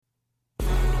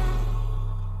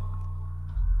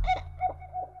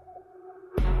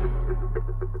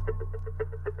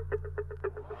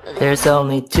There's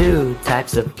only two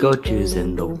types of gochus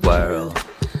in the world.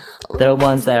 The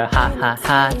ones that are hot, hot,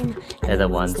 hot, and the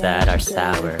ones that are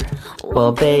sour.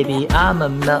 Well, baby, I'm a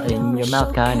melt in your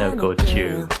mouth kind of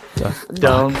gochu.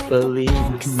 Don't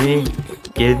believe me?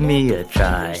 Give me a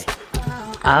try.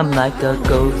 I'm like a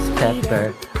ghost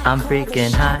pepper. I'm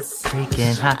freaking hot,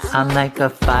 freaking hot. I'm like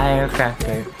a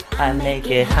firecracker. I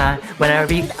make it hot when I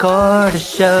record a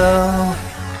show.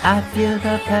 I feel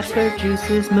the pepper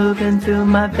juices moving through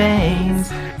my veins.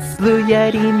 Blue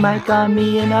Yeti mic on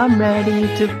me and I'm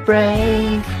ready to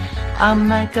break. I'm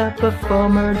like a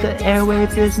performer, the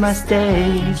airwaves is my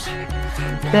stage.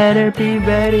 Better be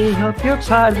ready, hope you're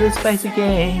part of the spicy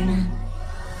game.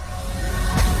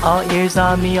 All ears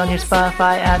on me on your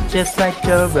Spotify app just like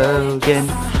Joe Rogan.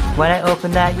 When I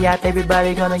open that yap,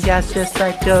 everybody gonna gas just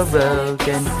like Joe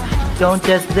Rogan. Don't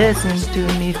just listen to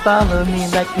me, follow me,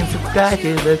 like and subscribe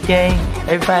to the game.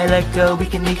 Everybody let go, we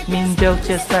can make mean jokes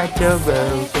just like Joe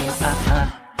Rogan.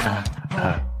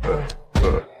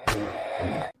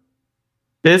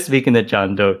 This week in the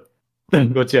Jando,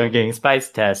 Gochujang Gang Spice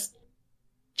Test,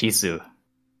 Jisoo.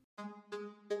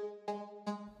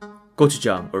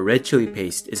 Gochujang, or red chili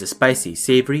paste, is a spicy,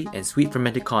 savory, and sweet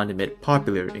fermented condiment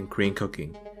popular in Korean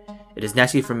cooking. It is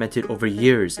naturally fermented over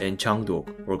years in changdok,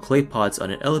 or clay pots on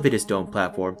an elevated stone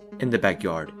platform in the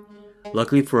backyard.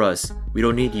 Luckily for us, we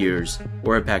don't need years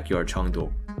or a backyard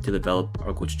changdok to develop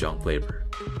our gochujang flavor.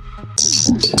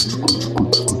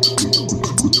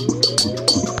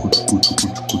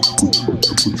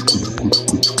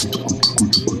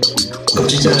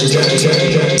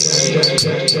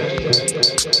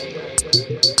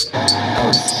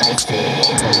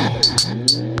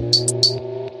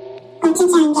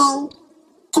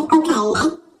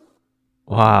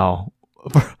 Wow.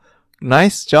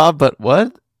 Nice job, but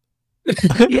what?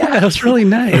 Yeah, it was really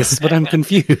nice, but I'm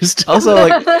confused. Also,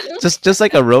 like, just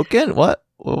like a Rogan? What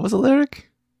was the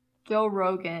lyric? Joe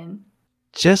Rogan.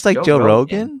 Just like Joe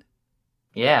Rogan?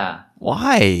 Yeah.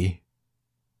 Why?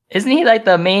 Isn't he like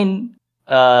the main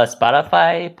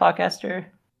Spotify podcaster?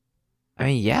 I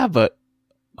mean, yeah, but...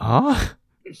 Huh?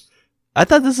 I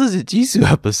thought this was a Jisoo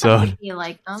episode. You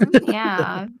like them?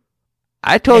 Yeah.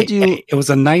 I told you... it was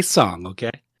a nice song,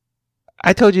 okay?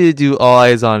 I told you to do All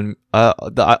Eyes on...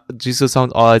 the Jisoo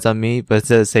song All Eyes on Me, but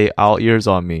instead say All Ears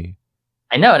on Me.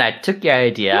 I know, and I took your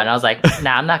idea, and I was like,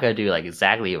 nah, I'm not going to do like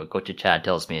exactly what Gochujang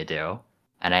tells me to do.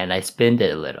 And I spinned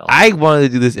it a little. I wanted to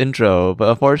do this intro, but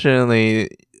unfortunately...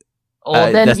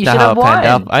 Well, then that's you not should how have it panned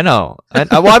out. won. I know.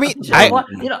 Well, I mean...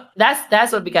 You know,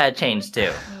 that's what we got to change,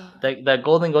 too. The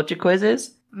Golden Gochu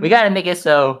quizzes, we got to make it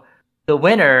so the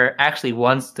winner actually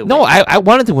wants to win. No, I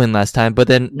wanted to win last time, but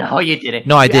then... No, you didn't.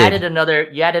 No, I did.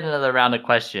 You added another round of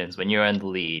questions when you were in the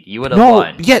lead. You would have No,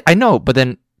 won. yeah, I know, but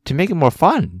then to make it more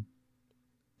fun.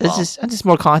 Well, It's just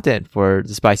more content for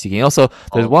the spicy game. Also,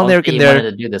 there's one lyric in you there. wanted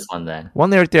to do this one then.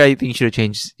 One lyric there I think you should have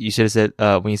changed. You should have said,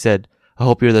 when you said, I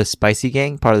hope you're the spicy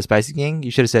gang, part of the spicy gang, you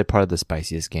should have said part of the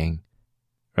spiciest gang.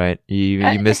 Right?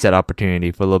 You missed that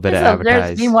opportunity for a little bit of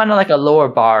advertise. We wanted like a lower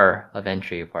bar of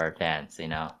entry for our fans, you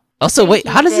know? Also, wait,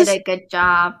 how does You this... did a good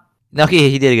job. Okay,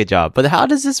 he did a good job. But how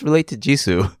does this relate to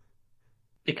Jisoo?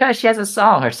 Because she has a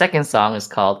song. Her second song is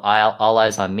called All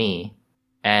Eyes on Me.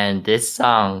 And this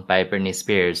song by Britney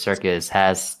Spears, Circus,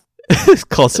 has... It's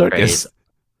called the Circus. phrase.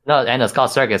 No, I know it's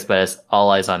called Circus, but it's All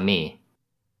Eyes on Me.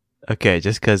 Okay,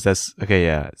 just because that's... Okay,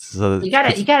 yeah. So You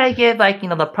gotta give, like, you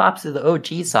know, the props to the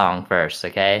OG song first,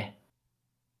 okay?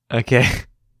 Okay.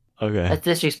 Okay. That's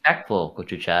disrespectful,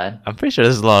 Gochujang. I'm pretty sure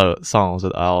there's a lot of songs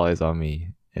with All Eyes on Me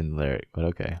in the lyric, but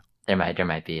okay. There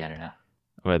might be, I don't know.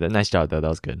 Alright, nice job though, that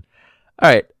was good.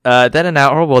 Alright, then and now,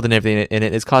 our world and everything in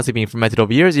it is constantly being fermented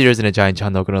over years and years in a giant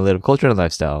chandok on a live culture and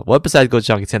lifestyle. What besides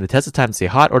gochujang can stand the test of time to say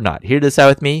hot or not? Here to decide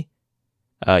with me,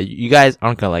 you guys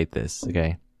aren't gonna like this,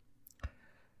 okay?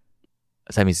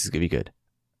 So that means it's gonna be good.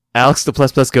 Alex the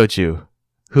plus gochu,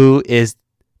 who is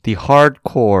the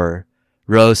hardcore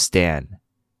Rose stan,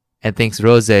 and thinks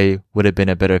Rose would have been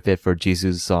a better fit for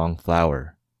Jisoo's song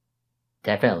Flower.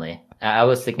 Definitely. I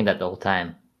was thinking that the whole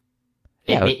time.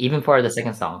 Yeah. Even for the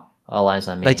second song, All Eyes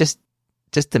on Me. Like just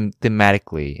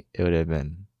thematically, it would have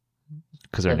been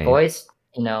because her the name. voice,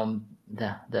 you know,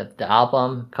 the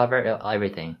album cover,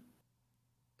 everything.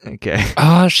 Okay.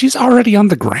 She's already on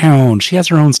the ground. She has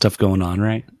her own stuff going on,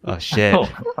 right? Oh shit!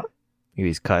 Look at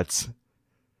these cuts.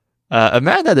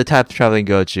 Amanda, the type of traveling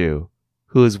gochu,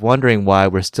 who is wondering why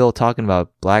we're still talking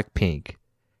about Blackpink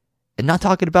and not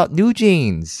talking about New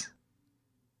Jeans.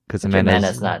 Because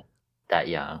Amanda's not that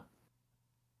young.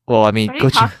 Well, I mean, What are you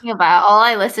talking about? All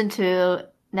I listen to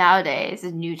nowadays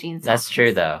is New Jeans. That's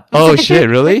true though. Oh shit,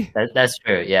 really? That's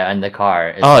true. Yeah, in the car.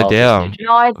 It's Oh, all just damn. New Jeans.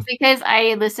 No, it's because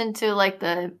I listen to like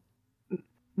the,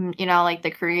 like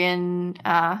the Korean,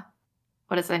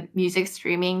 what is it, music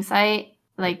streaming site,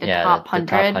 like the Yeah, top the 100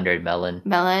 top 100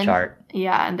 melon chart.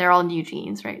 Yeah, and they're all New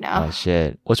Jeans right now. Oh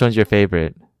shit. Which one's your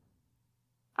favorite?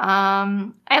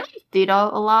 I like Ditto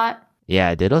a lot.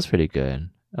 Yeah, Ditto's pretty good.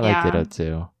 I like Yeah. Ditto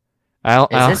too.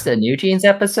 Is this a New Jeans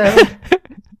episode?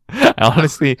 I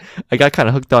honestly, I got kind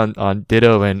of hooked on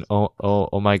Ditto and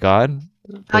oh my god.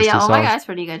 Oh Those yeah, two oh my songs. god, it's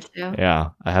pretty good too. Yeah,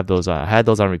 I have those on. I had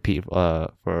those on repeat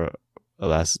for the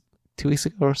last 2 weeks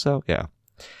ago or so. Yeah.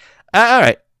 All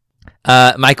right.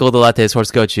 Michael the Latte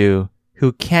Sports Gochu,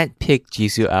 who can't pick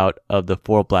Jisoo out of the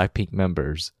 4 Blackpink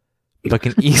members, but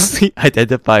can easily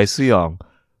identify Sooyoung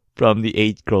from the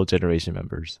 8 Girl Generation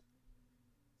members.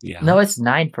 Yeah. No, it's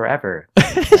 9 forever.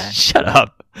 Shut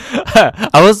up.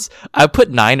 I put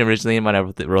 9 originally when I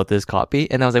wrote this copy,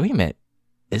 and I was like, wait a minute,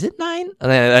 is it 9?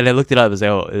 And I looked it up. I was like,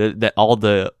 oh, that all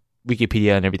the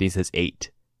Wikipedia and everything says 8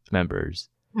 members.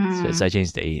 So I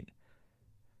changed to 8.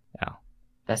 Yeah,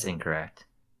 That's incorrect.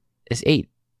 it's 8.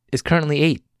 It's currently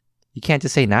 8. You can't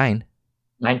just say 9.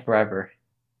 9 forever.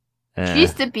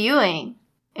 She's debuting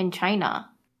in China.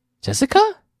 Jessica?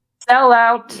 Sell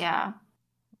out. Yeah.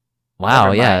 Wow,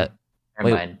 Never yeah. mind. Never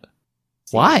Wait, mind.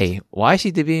 Why? Why is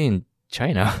she debuting in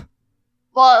China?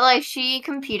 Well, like she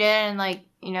competed in like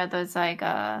those like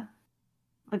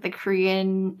the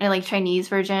Korean and like Chinese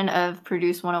version of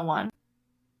Produce 101.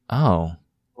 Oh.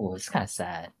 Oh, it's kind of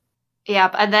sad. Yeah,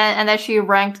 and then she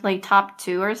ranked like top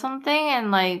 2 or something, and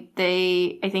like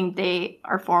I think they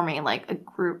are forming like a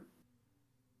group.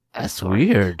 of That's sorts.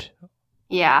 weird.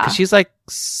 Yeah. 'Cause she's like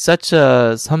such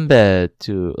a 선배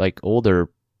to like older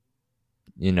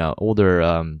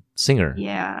singer.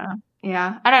 Yeah.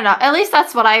 Yeah. I don't know. At least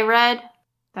that's what I read.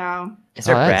 So Is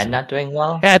her Oh, that's- brand not doing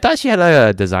well? Yeah, I thought she had like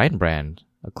a design brand,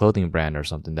 a clothing brand or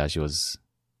something that she Yeah,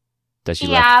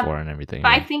 left for and everything. but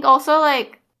I Yeah. think also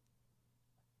like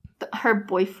her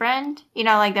boyfriend,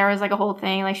 like there was like a whole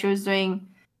thing, like she was doing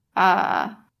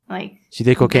like She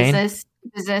did cocaine?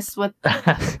 business with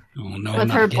Oh no. with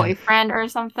not her again. boyfriend or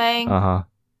something. Uh-huh.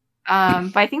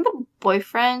 But I think the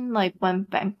boyfriend like went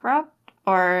bankrupt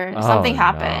or something Oh,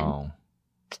 happened. no.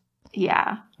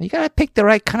 Yeah. You gotta pick the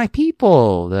right kind of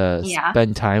people to Yeah.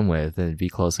 spend time with and be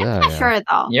close to. I'm Yeah, not yeah. sure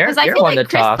though. You're- Because I you're feel one like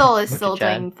to talk, Crystal is still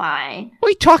Chad. doing fine. What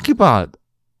are you talking about?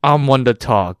 I'm one to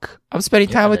talk. I'm spending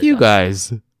You're time one with to you talk.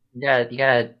 guys. You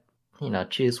gotta,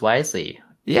 choose wisely.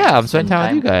 Yeah, I'm spending Spend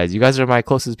time with you guys. You guys are my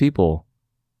closest people.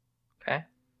 Okay.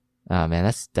 Oh man,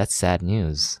 that's sad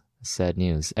news. Sad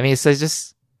news. I mean, it's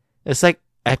like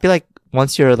I feel like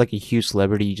once you're like a huge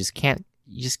celebrity, you just can't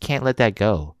let that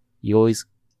go. You always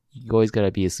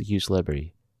gotta be a huge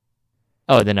celebrity.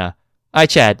 Oh, and then I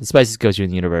Chad, the spiciest gochu in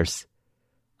the universe,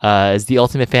 is the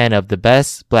ultimate fan of the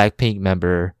best Blackpink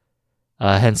member.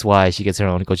 Hence why she gets her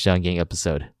own Gochujang Gang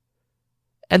episode.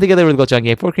 And together with Gochujang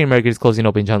Gang, 4 Korean Americans closing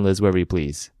open channel is wherever you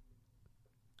please.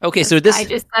 Okay, so this I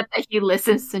just said that he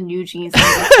listens to New Jeans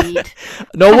on repeat.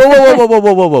 No,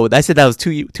 whoa. I said that was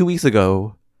 2 weeks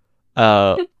ago.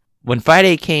 When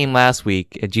Friday came last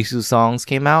week and Jisoo's songs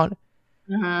came out,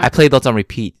 Mhm. I played those on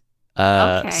repeat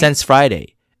Okay. since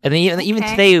Friday. And then even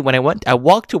Okay. today when I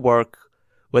walked to work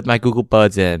with my Google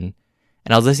Buds in,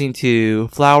 and I was listening to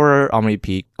Flower on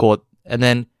repeat, and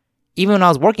then even when I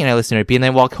was working, I listened to repeat, and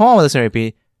then I walked home, I listened to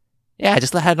repeat. Yeah, I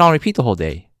just had it on repeat the whole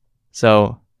day.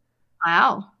 So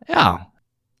Wow. yeah,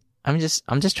 I'm just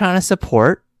trying to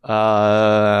support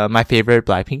my favorite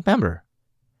Blackpink member.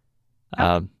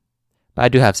 But I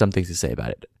do have some things to say about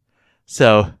it.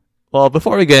 So, well,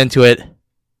 before we get into it,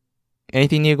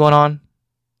 anything new going on?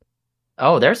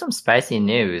 Oh, there's some spicy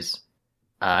news.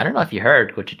 I don't know if you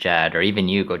heard, Gochu Chad, or even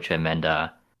you, Gochu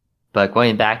Amanda, but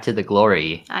going back to the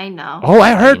glory, I know. Oh,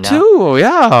 I heard You know? too.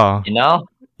 Yeah. you know?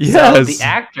 Yes. So the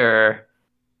actor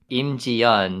Im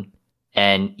Ji-yeon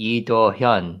and Lee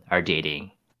Do-hyun are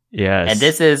dating. Yes. And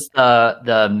this is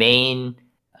the main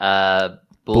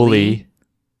bully.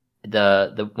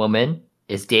 The woman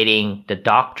is dating the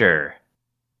doctor.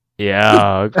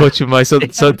 Yeah, Coach Umai.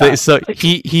 So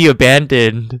he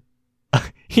abandoned.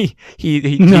 He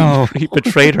No. he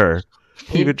betrayed her.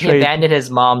 He abandoned his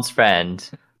mom's friend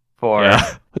for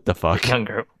Yeah. What the fuck?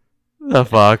 younger. The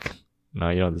fuck? No,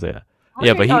 you don't have to say that.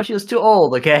 Yeah, but no, she was too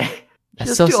old. Okay, she That's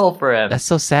was so too old for him. That's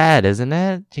so sad, isn't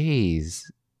it?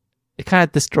 Jeez. It kind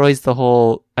of destroys the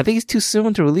whole. I think it's too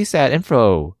soon to release that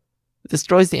info. It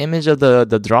destroys the image of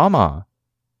the drama.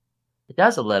 It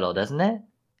does a little, doesn't it?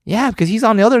 Yeah, because he's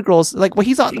on the other girls. Like, what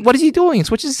is he doing?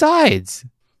 Switching sides.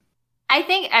 I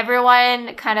think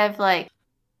everyone kind of like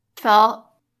felt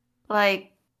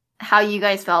like how you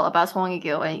guys felt about Song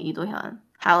Hye-kyo and Lee Do-hyun.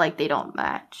 How like they don't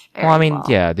match. Well, I very mean, well.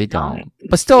 yeah, they No? don't.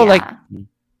 But still, like, Yeah.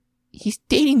 he's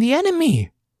dating the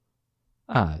enemy.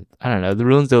 I don't know. It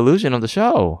ruins the illusion of the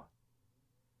show.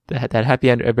 That happy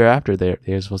end ever after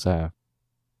they're supposed to have.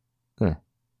 Huh. All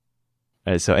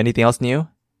right, so anything else new?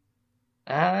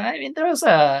 I mean, there was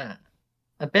a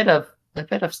bit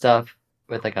of stuff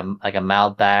with like a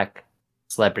mild back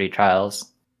celebrity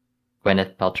trials.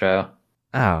 Gwyneth Paltrow.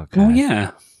 Oh, God. Oh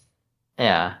yeah.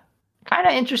 Yeah, kind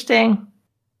of interesting.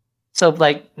 So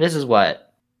like, this is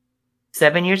what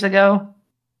 7 years ago.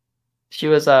 She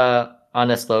was on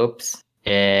the slopes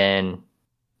in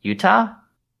Utah,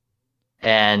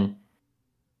 and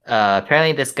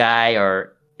apparently this guy,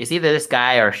 or it's either this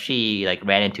guy or she, like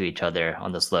ran into each other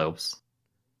on the slopes.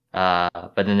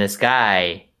 But then this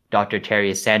guy, Dr.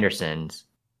 Terry Sanderson's,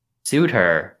 sued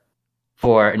her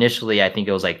for initially, I think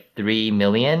it was like 3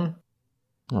 million,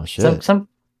 Oh, shit. some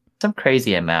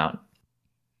crazy amount.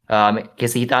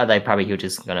 Because he thought like probably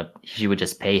she would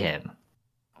just pay him.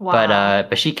 Wow.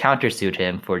 But she countersued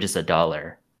him for just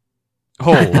 $1.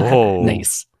 Oh.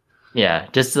 Nice. Yeah,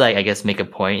 just to like, I guess, make a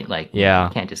point. Like, Yeah.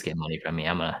 you can't just get money from me.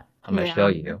 I'm gonna Yeah. show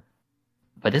you.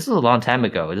 But this was a long time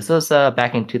ago. This was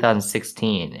back in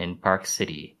 2016 in Park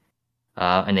City,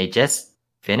 and they just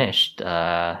finished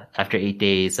after 8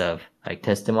 days of like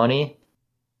testimony.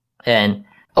 And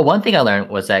one thing I learned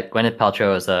was that Gwyneth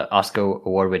Paltrow is an Oscar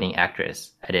award-winning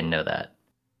actress. I didn't know that.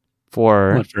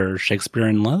 For What, for Shakespeare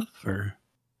in Love? Or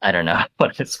I don't know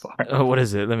what it's for. what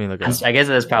is it? Let me look it up. I guess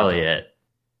that's probably it.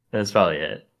 That's probably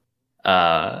it.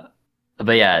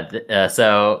 But yeah,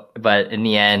 but in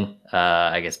the end,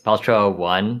 I guess Paltrow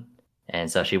won,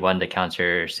 and so she won the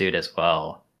counter suit as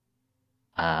well.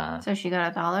 So she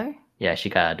got $1? Yeah, she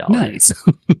got $1. nice.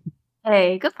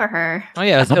 Hey, good for her. Oh,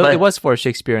 yeah. But- It was for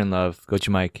Shakespeare in Love. Go to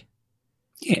Mike.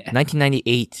 Yeah.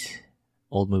 1998.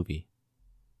 Old movie.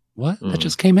 What? Mm. That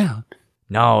just came out.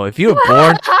 No, if you were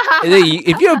born...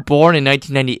 if you were born in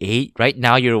 1998, right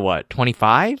now you're what?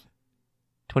 25?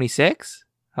 26?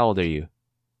 How old are you?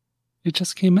 It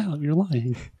just came out. You're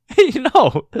lying.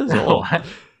 No, this is old. What?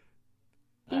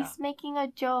 He's making a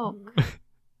joke.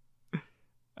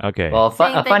 Okay. Well,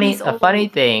 Saying a that funny he's a old. funny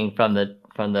thing from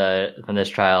this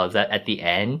trial is that at the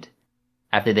end,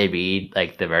 after they read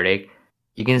like the verdict,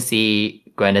 you can see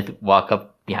Gwyneth walk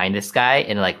up behind this guy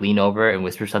and like lean over and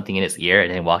whisper something in his ear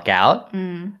and then walk out.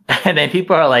 Mm. And then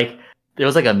people are like, there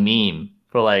was like a meme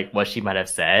for like what she might have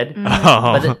said. Mm.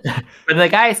 Oh. But the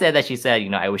guy said that she said,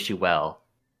 I wish you well.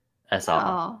 That's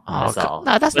all. Oh. That's all.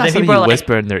 No, that's But not then something people you are like-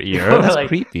 whisper in their ear. people are That's like-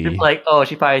 creepy. People are like, oh,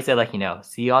 she probably said like,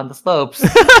 see you on the slopes.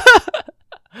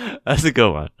 That's a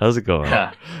good one. That was a good one.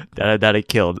 Yeah. That I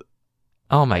killed.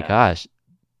 Oh my Yeah. gosh.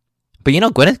 But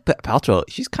Gwyneth Paltrow,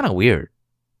 she's kind of weird.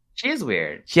 She is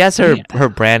weird. She has her Yeah. her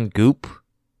brand Goop,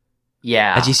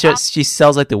 Yeah. and she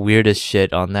sells like the weirdest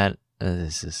shit on that.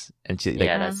 And she like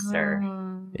Yeah, that's her.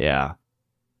 yeah,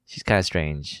 she's kind of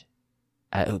strange.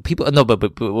 People no, but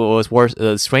what was worse,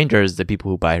 strangers, the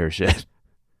people who buy her shit.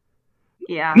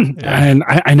 Yeah. And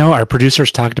I know our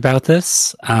producers talked about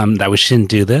this, that we shouldn't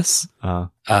do this.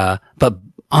 But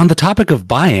on the topic of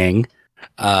buying,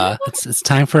 it's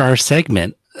time for our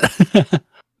segment.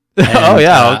 Oh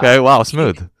yeah, okay, wow,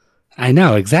 smooth. I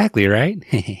know, exactly, right?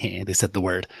 They said the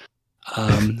word.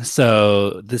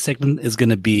 So this segment is going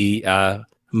to be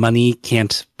money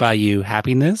can't buy you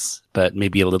happiness, but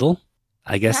maybe a little,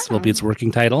 I guess will be its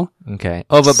working title. Okay.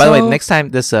 Oh, but by the way, So-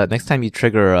 next time you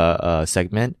trigger a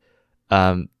segment,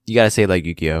 you gotta say like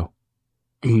Yu-Gi-Oh.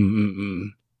 Mm-mm-mm.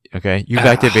 Okay, you've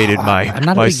activated I'm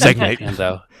not a my big segment, fan,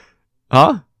 though.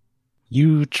 huh?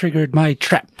 You triggered my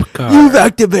trap card. You've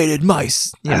activated my.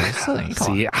 Yeah, come on.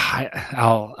 See,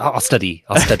 I'll study.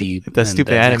 I'll study The and,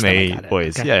 stupid next time I anime got it.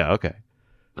 voice. Okay. Yeah, okay.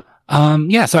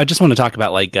 Yeah, so I just want to talk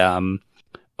about like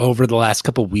over the last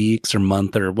couple weeks or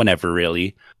month or whenever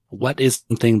really, what is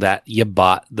something that you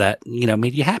bought that,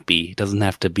 made you happy? It doesn't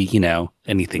have to be,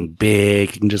 anything big.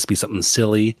 It can just be something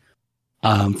silly.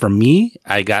 For me,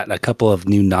 I got a couple of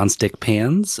new nonstick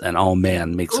pans and oh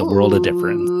man, makes a world of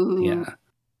difference. Ooh. Yeah.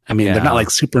 I mean, they're Yeah. not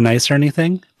like super nice or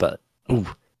anything, but it's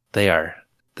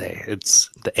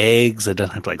the eggs. I don't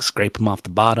have to like scrape them off the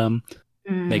bottom.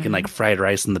 Making like fried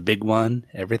rice in the big one.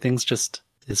 It's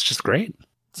just great.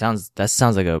 That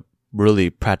sounds like a really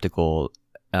practical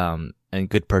and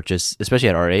good purchase, especially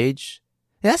at our age.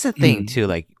 That's the thing too.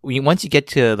 Like once you get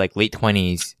to like late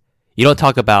 20s, you don't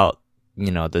talk about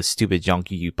the stupid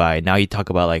junk you buy. Now you talk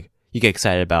about like you get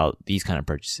excited about these kind of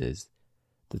purchases,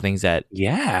 the things that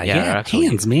Yeah, Yeah, actually-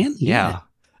 pans, man. yeah.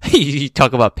 You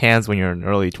talk about pans when you're in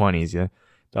early 20s. Yeah,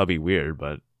 that'll be weird,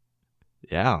 but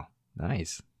yeah,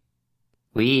 nice.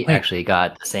 We Wait. actually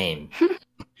got the same.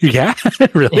 Yeah,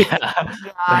 really. Yeah.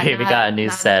 Yeah, We got a new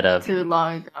not set of too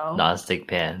long ago non-stick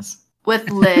pans. with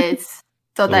lids,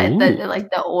 so that Ooh. like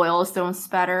the oils don't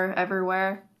spatter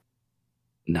everywhere.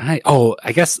 Nice. Oh,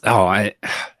 I guess. Oh, I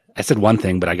said one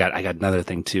thing, but I got another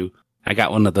thing too. I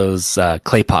got one of those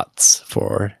clay pots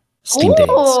for steamed eggs.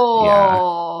 Yeah,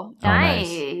 Oh, nice.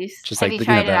 nice. Just Have like you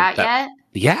the- you know, tried it out that-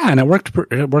 yet? yeah, and it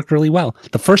worked really well.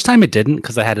 The first time it didn't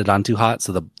because I had it on too hot,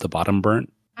 so the bottom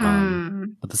burnt.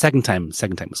 But the second time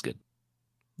was good.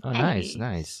 Oh, nice, Hey.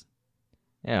 nice.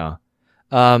 Yeah.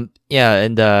 Yeah,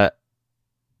 and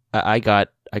I got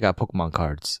Pokemon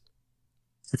cards.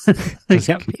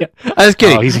 yeah. I was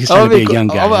kidding. Oh, he's I trying wanna to be a young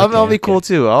guy. I'm gonna Okay, be cool okay.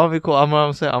 too. I want to be cool.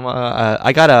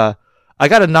 I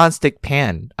got a non-stick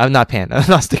pan. I'm not pan. A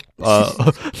non-stick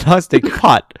non-stick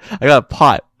pot. I got a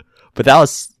pot, but that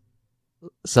was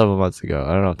several months ago.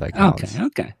 I don't know if that counts.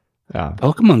 Okay. Yeah.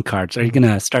 Pokemon cards. Are you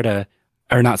gonna start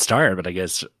or not start, but I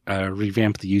guess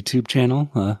revamp the YouTube channel?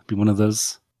 Be one of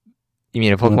those. You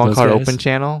mean a One of Pokemon those card guys? open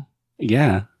channel?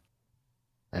 Yeah.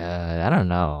 I don't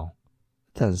know.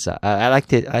 I like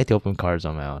to open cards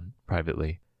on my own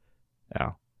privately.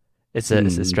 Yeah. It's a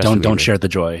stress don't reliever. share the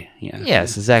joy. Yeah.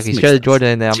 Yes, exactly. This Share the makes joy,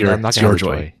 sense. then It's your- I'm not it's gonna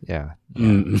your have the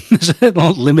joy. Yeah. There's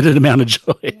a limited amount of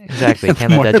joy. Exactly. The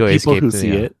Can't let more that joy people escape. who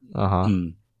see it. Uh-huh.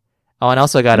 Mm. Oh, and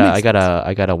also That makes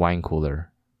I got a wine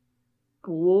cooler.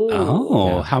 Oh,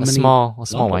 Yeah, how a many? small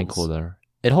wine bottles? cooler.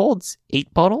 It holds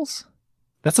 8 bottles.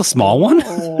 That's a small one.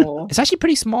 Oh. It's actually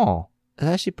pretty small.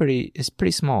 It's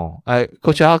pretty small.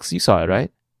 Coach Alex, you saw it,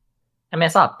 right? I mean, I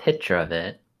saw a picture of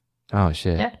it. Oh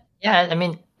shit. Yeah. I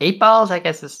mean, 8 balls, I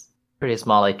guess, is pretty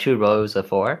small, like 2 rows of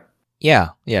 4. Yeah.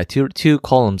 Two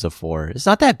columns of 4. It's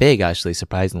not that big actually,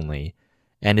 surprisingly,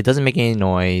 and it doesn't make any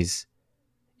noise.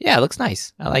 Yeah, it looks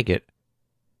nice. I like it.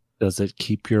 Does it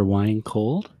keep your wine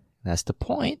cold? That's the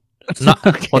point. Not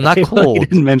Okay. well, not You cold,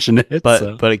 didn't mention it, but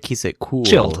so. but it keeps it cool.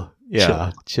 Chilled.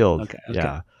 Yeah, chilled. Okay.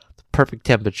 Yeah, perfect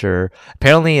temperature.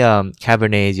 Apparently,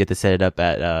 Cabernets you have to set it up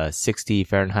at 60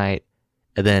 Fahrenheit,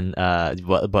 and then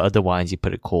but other wines you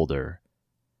put it colder.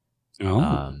 Oh.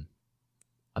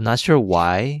 I'm not sure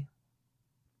why,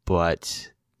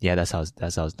 but yeah, that's how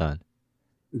it's done.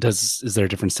 Is there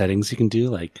different settings you can do,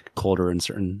 like colder in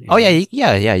certain? Oh yeah, areas?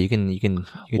 you can turn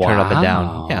it up and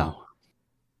down. Yeah, Wow.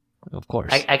 of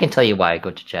course. I can tell you why I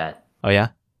go to chat. Oh yeah.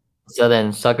 So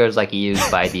then suckers like you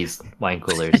buy these wine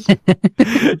coolers.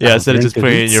 Yeah, instead of just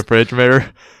putting it in your refrigerator.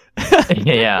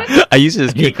 Yeah. I used to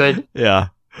just You could yeah.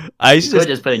 I used to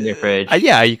just put it in your fridge.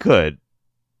 yeah, you could.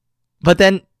 But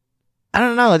then I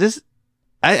don't know, just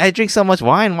I drink so much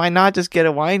wine, why not just get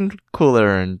a wine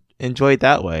cooler and enjoy it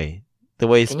that way? The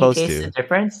way it's Can supposed you taste to. the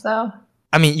difference though?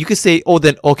 I mean, you could say, oh,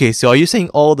 then, okay, so are you saying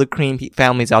all the Korean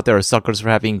families out there are suckers for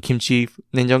having kimchi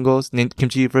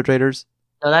kimchi refrigerators?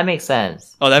 No, that makes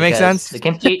sense. Oh, that makes Because sense? The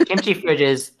kimchi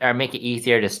fridges make it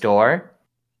easier to store,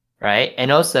 right?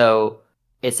 And also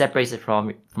it separates it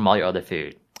from all your other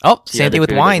food. Oh, So same the thing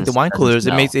with food wine. The doesn't- wine doesn't coolers, it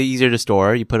smell. makes it easier to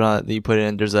store. You put it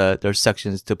in, there's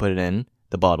sections to put it in,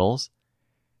 the bottles.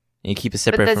 And you keep it But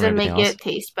separate does from it everything make else. it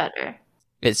taste better?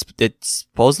 It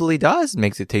supposedly does,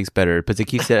 makes it taste better, because it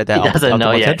keeps it at that He doesn't know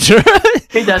optimal yet. temperature.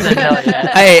 He doesn't know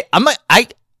yet. Hey,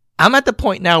 I'm at the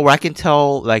point now where I can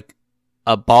tell like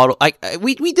a bottle.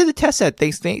 We did a test at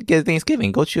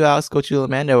Thanksgiving. Go to Alex, go to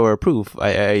Amanda, or Proof.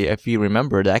 If you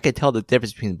remember, that I could tell the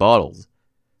difference between bottles,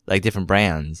 like different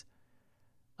brands.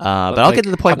 But I'll get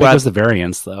to the point How where big was the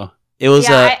variance though? it was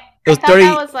I was thought 30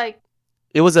 that was like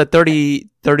it was a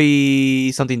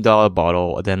 $30 something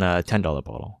bottle, then a $10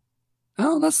 bottle.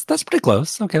 Oh, that's pretty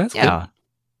close. Okay, that's Yeah.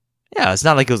 Yeah, it's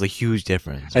not like it was a huge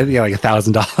difference. good. Yeah, like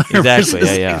 $1,000.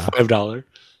 Exactly, yeah. $5.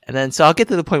 And then, so I'll get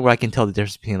to the point where I can tell the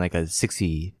difference between like a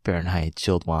 60 Fahrenheit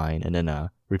chilled wine and then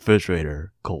a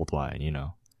refrigerator cold wine, you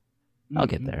know. I'll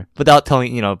get there. Without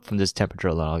telling, you know, from this temperature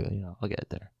alone, I'll get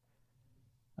there.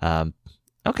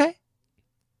 Okay.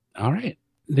 All right.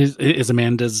 Is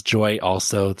Amanda's joy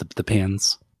also the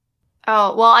pans?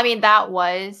 oh well, I mean that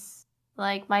was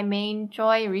like my main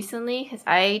joy recently because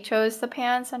I chose the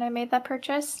pants and I made that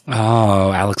purchase.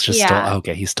 Oh, Alex just Yeah. stole.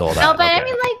 Okay, he stole that. No, but I Okay.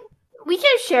 mean like we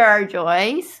can share our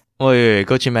joys. Wait,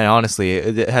 Gochu man, honestly,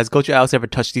 has Gochu Alex ever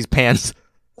touched these pans?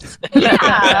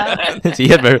 Yeah. Has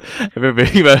he ever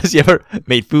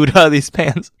made food out of these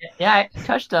pans? Yeah, I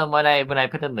touched them when I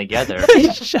put them together.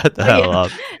 Shut the hell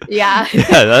up. Yeah. Yeah,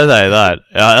 that's what I thought.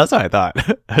 Yeah, that's what I thought.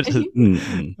 I just,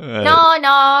 Mm-mm.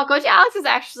 No, Coach Alex is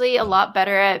actually a lot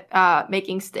better at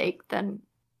making steak than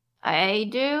I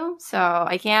do. So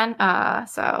I can.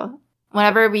 So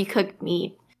whenever we cook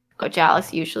meat, Coach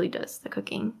Alex usually does the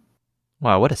cooking.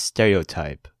 Wow, what a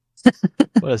stereotype.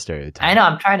 What a stereotype. I know.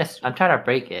 I'm trying to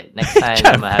break it. Next time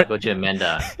I'm gonna have Gochu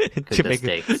Amanda cook To the make-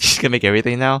 steaks. She's gonna make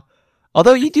everything now.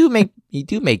 Although you do make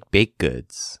baked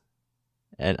goods.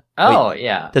 And Oh wait,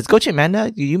 yeah. does Gochi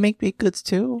Amanda? Do you make baked goods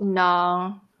too?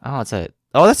 No. That's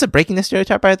a breaking the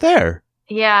stereotype right there.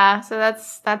 Yeah, so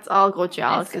that's all Gochu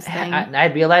Alex's thing. I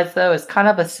realized though it's kind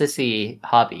of a sissy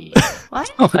hobby.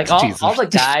 What? Oh, Like Jesus. all the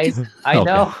guys I Okay.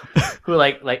 know who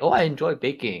like I enjoy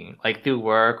baking, like through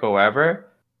work or wherever.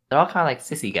 They're all kind of like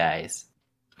sissy guys.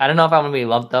 I don't know if I'm gonna be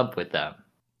lumped up with them.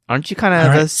 Aren't you kind of All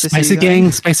right, the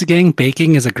Spicy Gang.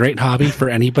 Baking is a great hobby for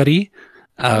anybody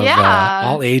of Yeah.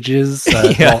 all ages.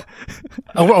 Yeah.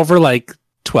 Over like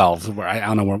 12. Where I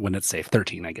don't know when it's safe.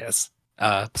 13, I guess.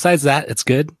 Besides that, it's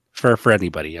good for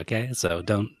anybody. Okay, so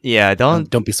don't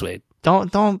be swayed.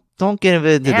 don't get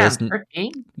into Damn, this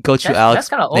 13? Gochu That's Alex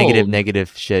kinda old.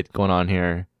 negative shit going on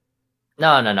here.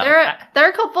 No. There are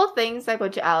a couple things that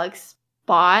Gochu Alex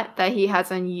bought that he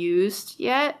hasn't used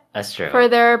yet That's true. for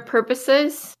their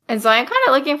purposes, and so I'm kind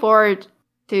of looking forward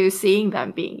to seeing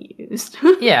them being used.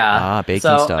 Yeah. Baking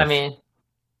so, stuff. I mean,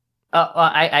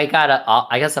 I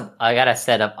got a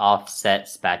set of offset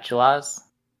spatulas,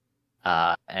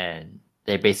 and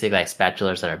they're basically like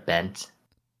spatulas that are bent.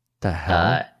 The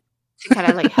hell? to kind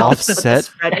of like help with the Offset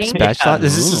spreading. Spatula?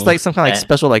 Is this just like some kind of like Yeah.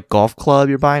 special like golf club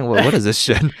you're buying? What is this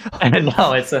shit?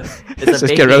 No, it's a Just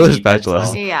big get rid of the baking spatulas.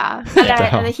 pencil. Yeah, and, the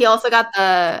hell? then he also got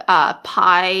the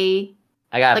pie.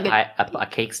 I got Like a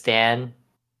cake stand.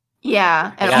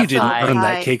 Yeah, and got You also didn't pie. earn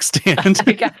that pie. cake stand.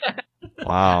 I got,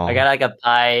 Wow. I got like a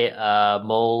pie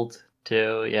mold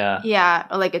too. Yeah. Yeah,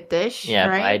 or like a dish. Yeah,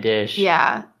 right? pie dish.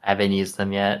 Yeah, I haven't used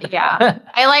them yet. Yeah.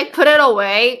 I like put it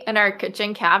away in our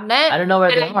kitchen cabinet. I don't know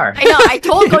where they And are. I know. I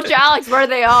told Coach Alex where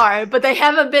they are, but they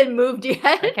haven't been moved I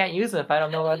yet. can't use them if I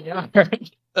don't know where they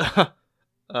are.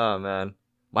 Oh man.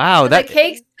 Wow. The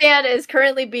cake stand is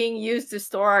currently being used to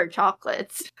store our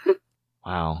chocolates.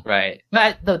 Wow. Right.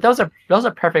 But those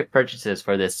are perfect purchases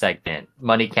for this segment.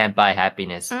 Money can't buy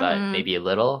happiness, but Mhm. maybe a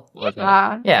little.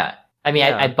 Yeah. I mean,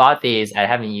 Yeah. I bought these. I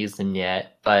haven't used them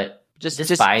yet, but Just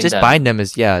bind them. bind them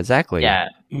is exactly. yeah,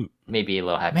 maybe a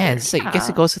little happier. Man, it's like, I guess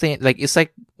it Yeah. goes to the like it's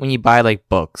like when you buy like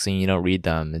books and you don't read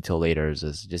them until later. It's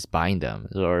just bind them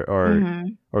or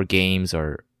Mhm. or games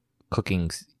or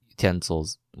cooking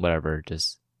utensils, whatever.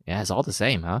 Just it's all the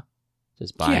same, huh?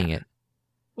 Just buying it.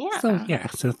 Yeah.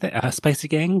 So Spicy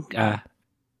Gang,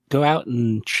 go out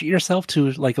and treat yourself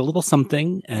to like a little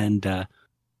something and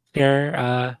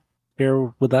share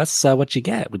with us what you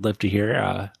get. We'd love to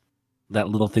hear that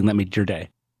little thing that made your day.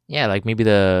 Yeah, like maybe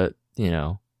the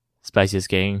spiciest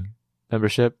gang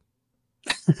membership.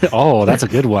 Oh, that's a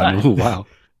good one. Ooh, wow.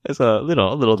 It's a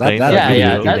little That- thing. that yeah, really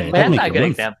yeah. good That, day. that's That'll not a make good your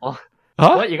month. example.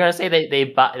 Huh? What you're gonna say? They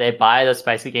buy the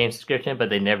spicy game subscription, but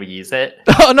they never use it.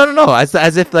 Oh no! As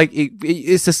if like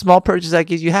it's a small purchase that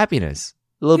gives you happiness,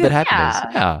 a little bit of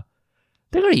happiness. Yeah,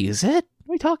 they're gonna use it.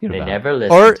 What are you talking They about? never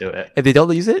listen Or- to it. If they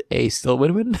don't use it, still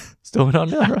win-win. Still win on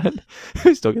the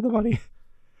run. Still get the money.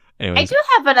 I Anyways, do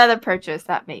have another purchase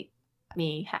that made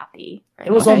me happy.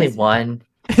 It was Okay. only one.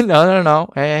 no.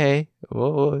 Hey.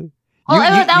 Whoa. Well,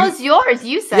 You- that you- was yours.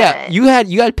 You said yeah. it. You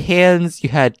had pans. You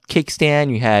had cake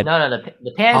stand. You had No,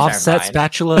 the pans Offset aren't mine.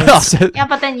 spatulas. offset Yeah,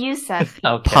 but then you said.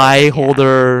 Okay. pie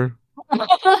holder.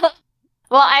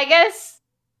 Well, I guess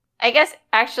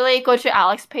actually Coach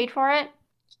Alex paid for it,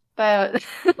 but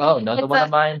Oh, another It's one a- of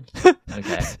mine.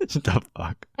 Okay. the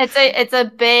fuck. it's a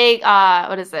big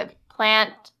what is it,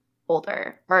 plant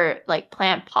holder or like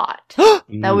plant pot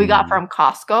that we got Mm. from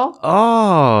Costco.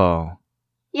 Oh.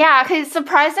 Yeah, because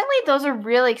surprisingly those are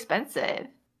really expensive,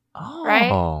 Oh.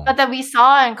 right? But then we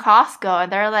saw in Costco and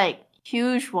they're like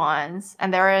huge ones,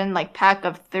 and they're in like pack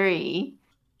of 3,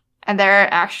 and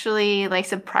they're actually like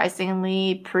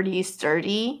surprisingly pretty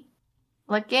sturdy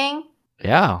looking.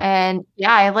 Yeah. And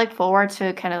yeah, I look forward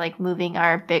to kind of like moving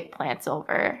our big plants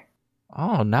over.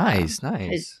 Oh, nice.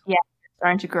 It's, yeah,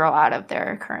 starting to grow out of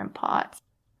their current pots.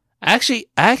 Actually,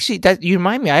 that you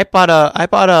remind me. I bought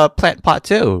a plant pot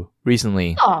too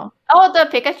recently. Oh, the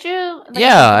Pikachu. Like,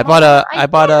 Yeah, I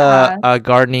bought yeah. a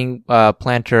gardening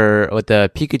planter with the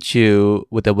Pikachu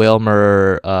with the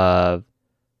Wilmer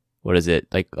what is it?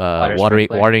 Like watering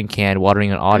sprinkler.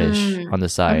 watering an oddish Mm, on the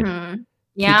side. Mhm. Cute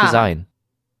Yeah. design.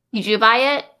 Did you buy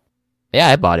it? Yeah,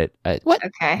 I bought it. What?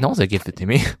 Okay. No one's gonna gift it to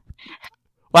me.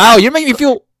 Wow, you're making me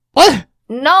feel what?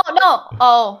 No.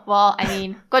 Oh, well, I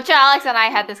mean, Coach Alex and I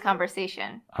had this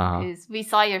conversation. Uh-huh. Is we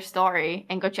saw your story,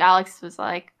 and Coach Alex was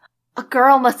like, "A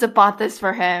girl must have bought this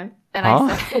for him." And Huh?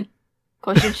 I said,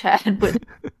 "Coach Chad would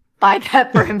buy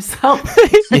that for himself.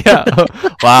 Yeah.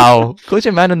 Wow. Coach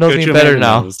Amanda knows me Coach better Amanda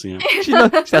now. knows, yeah. She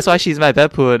knows, that's why she's my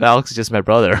Beppu and Alex is just my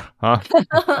brother. Huh?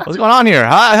 What's going on here?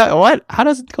 What? How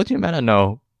does Coach Amanda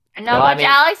know? No, Well, I Coach mean-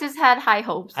 Alex has had high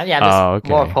hopes. I'm just Oh, okay.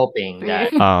 more hoping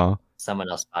that Oh. someone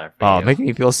else bought it for Oh, you. making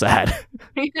me feel sad.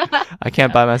 I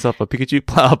can't buy myself a Pikachu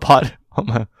pot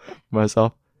on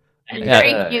myself. It's Yeah.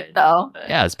 very cute though.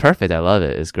 Yeah, it's perfect. I love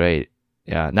it. It's great.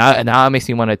 Yeah. Now it makes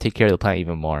me want to take care of the plant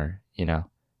even more. You know,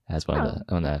 that's one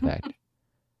of the effect.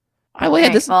 All right, well, yeah,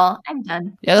 Alright, well, I'm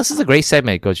done. this is a great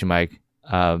segment, Coach Mike.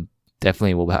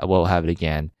 Definitely we'll have it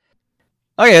again.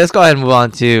 Okay, let's go ahead and move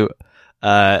on to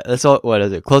what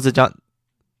is it? Close the John.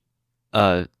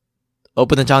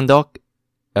 Open the John Doc.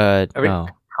 No.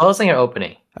 Closing or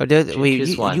opening? Oh, wait,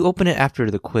 choose one. you open it after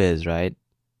the quiz, right?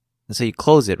 And so you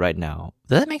close it right now.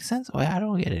 Does that make sense? I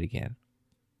don't get it again.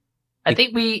 I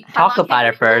think we How talk long about can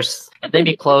it we close? first, and then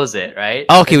we close it, right?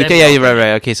 Oh, okay, And we then yeah, we you're right, open it.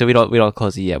 right. Okay, so we don't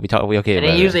close it yet. Okay, And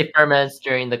right, it usually ferments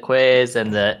during the quiz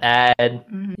and the ad.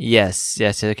 Mhm. Yes,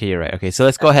 okay, you're right. Okay, so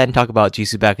let's go ahead and talk about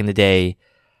Jisoo back in the day.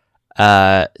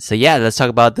 So yeah, let's talk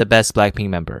about the best Blackpink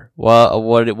member. What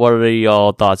are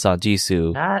your thoughts on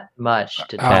Jisoo Not much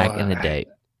to Oh, back in the day?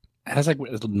 Has like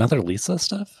another Lisa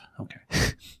stuff?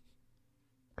 Okay.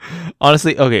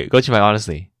 Honestly, okay, go to my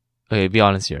honestly. Okay, be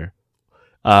honest here.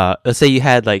 Let's say you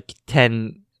had like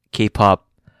 10 K-pop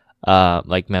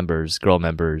like members, girl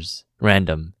members,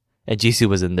 random, and Jisoo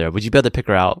was in there. Would you be able to pick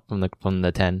her out from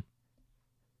the 10?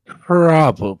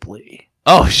 Probably.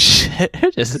 Oh shit!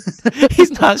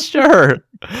 He's not sure.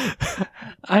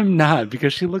 I'm not,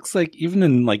 because she looks like, even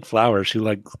in like Flowers, she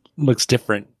like looks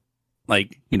different.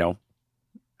 Like, you know,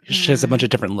 she has a bunch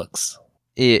of different looks.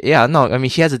 Yeah, no, I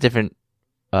mean she has a different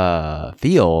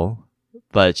feel,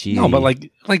 but she No, but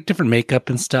like different makeup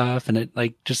and stuff, and it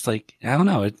like just like I don't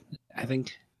know. I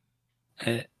think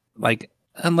like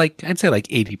I'm like I'd say like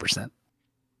 80%.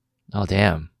 oh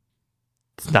damn,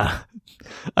 it's not.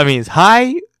 I mean it's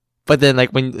high, but then like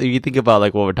when you think about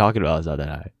like what we're talking about, it's not that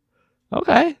high.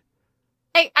 Okay.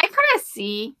 I kind of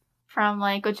see from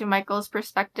like Goju Michael's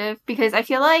perspective, because I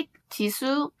feel like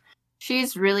Jisoo,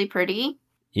 she's really pretty,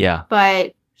 Yeah,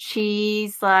 but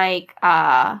she's like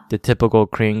the typical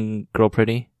Korean girl,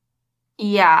 pretty.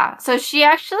 yeah. So she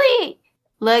actually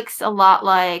looks a lot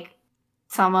like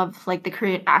some of like the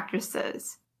Korean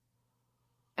actresses.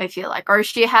 I feel like, or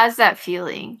she has that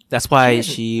feeling. That's why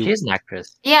she. She's an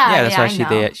actress. Yeah, That's yeah,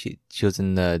 why I know. she was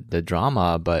in the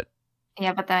drama, but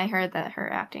Yeah, but then I heard that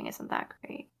her acting isn't that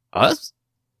great. us.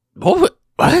 What?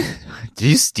 Do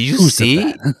you Who said see?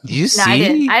 that? Do you No,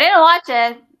 see? I didn't watch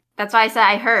it. That's why I said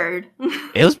I heard.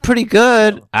 It was pretty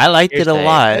good. I liked it a Hearsay.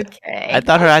 lot. Okay. I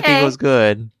thought her acting Okay. was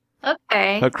good.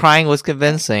 Okay. Her crying was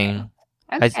convincing.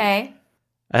 Okay.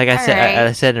 Like I said, Alright.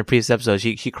 I said in a previous episode,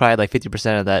 she cried like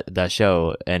 50% of that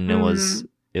show, and it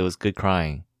was good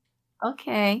crying.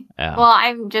 Okay. Yeah. Well,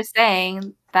 I'm just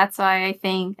saying that's why I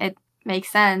think it makes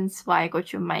sense why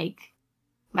Gochu Mike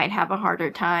might have a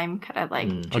harder time kind of like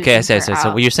Mm. Okay, I choosing said her so.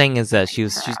 out. What you're saying is that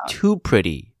she's Her out. too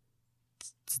pretty.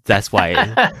 That's why.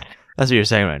 That's what you're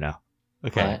saying right now.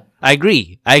 Okay, What? I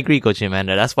agree, Coach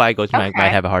Amanda. That's why Coach Mike might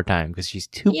Okay. have a hard time because she's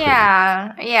too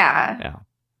Yeah. pretty. Yeah.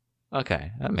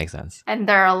 Okay, that makes sense. And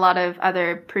there are a lot of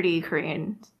other pretty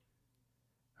Korean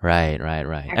Right. And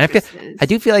I actresses.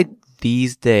 do feel like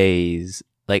these days,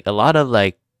 like a lot of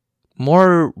like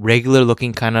more regular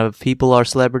looking kind of people are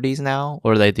celebrities now,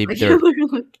 or like they're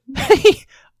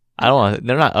I don't want.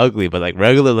 They're not ugly, but like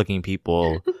regular looking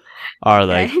people are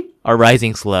like are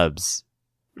rising celebs.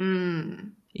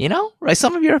 Mm. You know, right?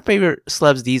 Some of your favorite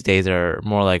celebs these days are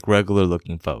more like regular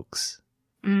looking folks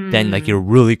than like your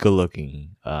really good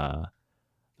looking like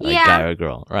Yeah. guy or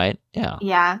girl, right?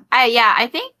 Yeah. I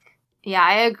think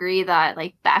I agree that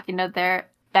like back in the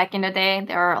day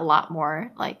there are a lot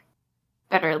more like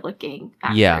better looking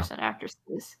actors Yeah. and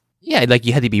actresses. Yeah, like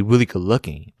you had to be really good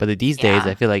looking, but these days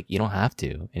Yeah. I feel like you don't have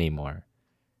to anymore.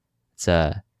 It's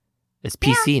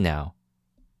PC now,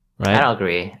 right? I don't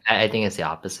agree. I think it's the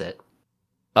opposite.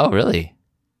 Oh, really?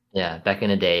 Yeah, back in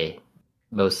the day,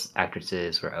 most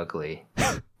actresses were ugly.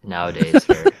 Nowadays,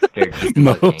 they're decent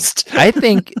looking. Most. I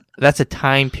think that's a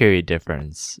time period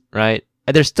difference, right?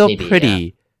 And they're still Maybe,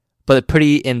 pretty, but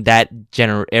pretty in that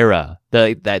era.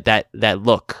 That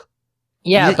look.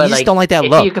 Yeah, You but just like, don't like that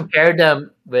if look. you compare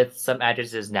them with some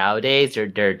actresses nowadays, they're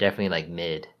definitely like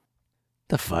mid.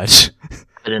 The fudge.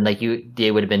 But then like they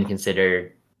would have been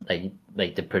considered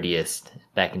like the prettiest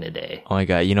back in the day. Oh my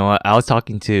god! You know what? I was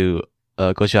talking to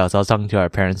Coach Alex. I was talking to our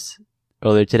parents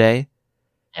earlier today,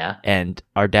 Yeah. and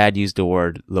our dad used the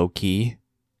word low key,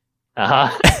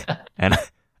 Uh huh. and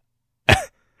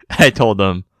I told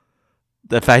them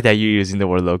the fact that you're using the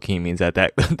word low key means that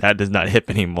that does not hip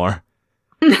anymore.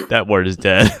 That word is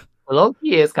dead.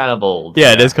 Loki is kind of old.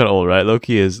 Yeah, it is kind of old, right?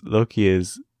 Loki is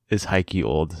high key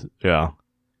old. Yeah.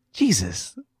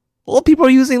 Jesus, old people are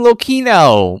using low key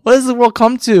now. What does the world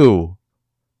come to?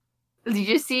 Did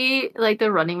you see like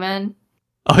the Running Man?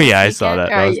 Oh yeah, I saw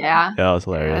that. Yeah. That was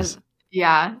hilarious.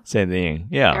 Yeah. Same thing.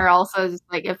 Yeah. Or also just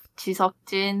like if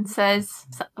Jisoo says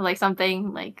like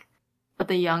something like what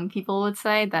the young people would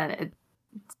say, then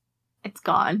it's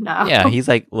gone now. Yeah, he's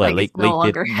like what, Like, it's no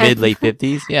longer mid late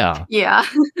 50s. Yeah. Yeah.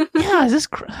 Yeah, is this?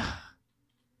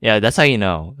 Yeah, that's how you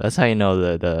know. That's how you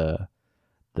know the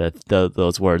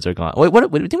those words are gone. Wait,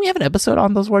 what? Didn't we have an episode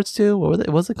on those words too? What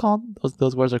was it called?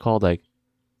 Those words are called like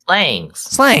Slangs.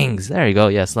 Slangs. There you go.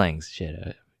 Yeah, slangs. Shit.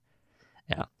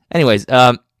 Yeah. Anyways,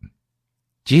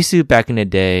 Jisoo back in the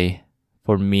day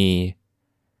for me,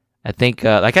 I think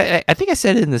like I think I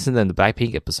said it in the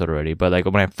Blackpink episode already, but like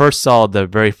when I first saw the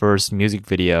very first music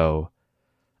video,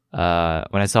 when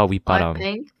I saw We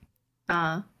Bottom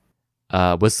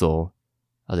Whistle,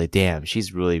 I was like, damn,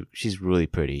 she's really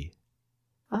pretty.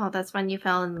 Oh, that's when you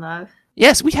fell in love.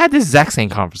 Yes, we had this exact same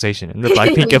conversation in the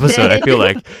Blackpink episode. did. I feel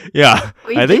like, yeah,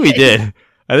 I think we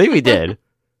did.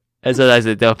 And so I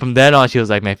said, from then on, she was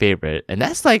like my favorite, and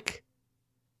that's like,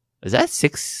 is that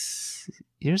 6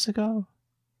 years ago?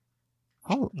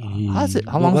 How long has it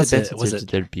been since her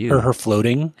debut? Her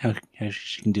floating? How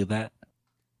she can do that?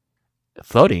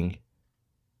 Floating?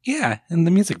 Yeah, in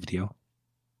the music video.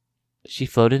 She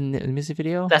floated in the music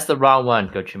video? That's the wrong one,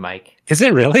 Coach Mike. Is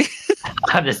it really?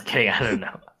 I'm just kidding. I don't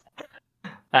know.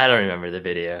 I don't remember the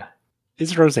video.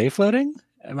 Is Rose floating?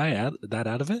 Am I out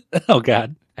of it? Oh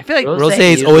God! I feel like Rosé Rose is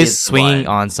usually always is swinging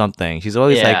one. on something. She's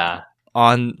always like Yeah.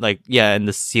 on in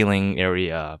the ceiling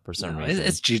area for some No, reason.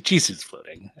 it's Jisoo's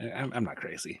floating. I'm not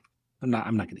crazy. I'm not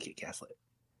going to get gaslit.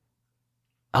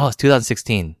 Oh, it's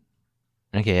 2016.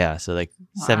 Okay, yeah. So like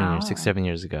 6, Wow. 7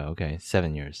 years ago. Okay,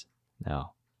 7 years.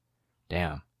 No,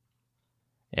 damn.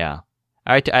 Yeah.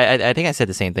 I think I said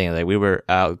the same thing. Like we were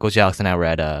Coach Alex and I were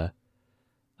at a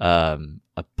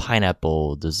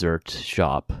pineapple dessert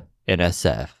shop in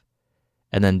SF,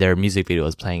 and then their music video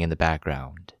was playing in the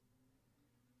background,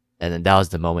 and then that was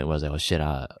the moment where I was like, oh shit,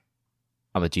 I'm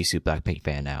a Jisoo Blackpink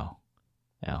fan now.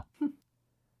 Yeah.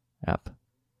 Yep.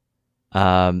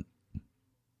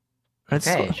 Let's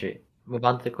Okay, should we move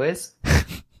on to the quiz?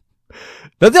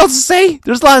 nothing else to say.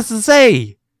 There's lots to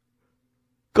say.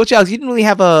 Coach Alex, you didn't really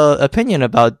have a opinion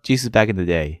about Jisoo back in the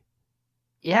day.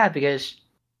 Yeah, because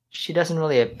she doesn't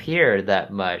really appear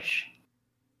that much.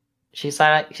 She's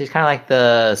kind of like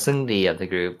the Sungdi of the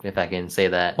group, if I can say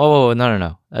that. Whoa,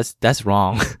 no. That's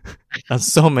wrong. On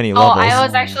so many Oh, levels. I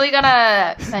was actually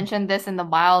gonna mention this in the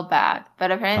while back,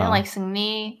 but apparently, Huh. like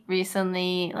Seungmi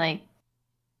recently, like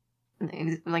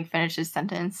finished his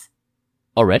sentence.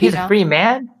 Already? He's a free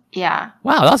man. Yeah,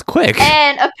 Wow, that was quick.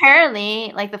 and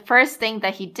apparently, like the first thing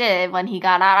that he did when he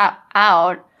got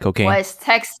out Cocaine. was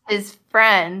text his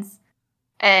friends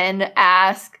and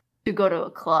ask to go to a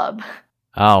club.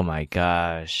 Oh my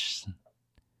gosh.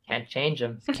 Can't change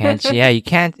him. Can't you? Yeah, you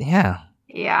can't. Yeah.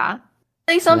 Yeah,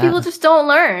 like some That- people just don't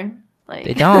learn. Like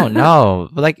They don't know.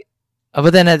 But like,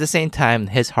 but then at the same time,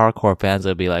 his hardcore fans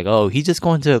will be like, oh, he's just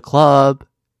going to a club.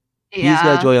 He's going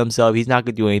to enjoy himself. He's not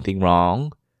going to do anything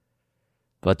wrong.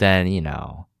 But then,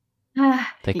 the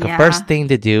Yeah. first thing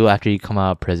to do after you come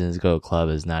out of prison is go to a club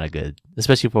is not a good,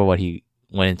 especially for what he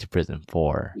went into prison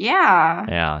for. Yeah.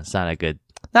 Yeah, it's not a good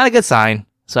sign.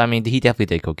 So I mean, he definitely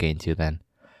did cocaine too. Then,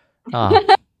 oh,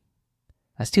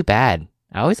 that's too bad.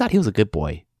 I always thought he was a good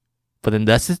boy, but then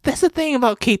that's the thing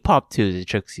about K-pop too. It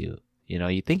tricks you.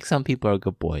 You think some people are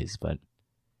good boys, but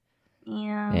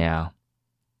Yeah. yeah.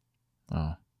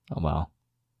 Oh well.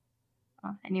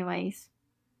 Anyways.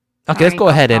 Okay, let's Sorry, go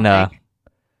ahead and off topic.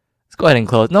 let's go ahead and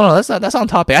close. No, that's on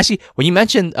topic. Actually, when you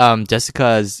mentioned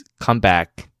Jessica's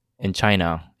comeback in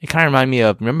China, it kind of reminded me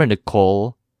of, remember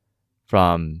Nicole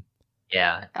from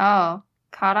Yeah. Oh,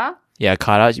 Kara?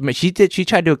 Kara? She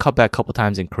tried to do a comeback a couple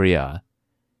times in Korea,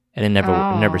 and it never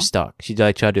Oh. stuck. She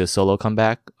tried to do a solo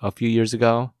comeback a few years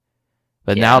ago,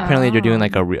 but now Yeah. apparently they're doing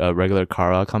like a regular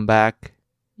Kara comeback.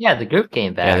 Yeah, the group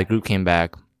came back. Yeah, the group came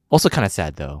back. Also kind of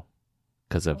sad though,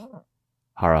 because of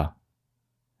Hara.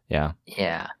 Yeah.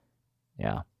 Yeah.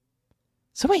 Yeah.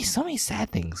 So many sad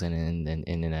things in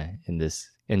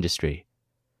this industry.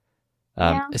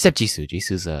 Yeah. Except Jisoo.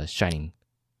 Jisoo's a shining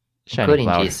Including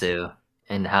flower. Jisoo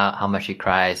and how much she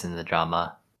cries in the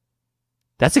drama.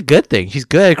 That's a good thing. She's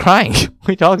good at crying. What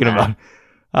are you talking Yeah. about?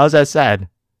 How's that sad?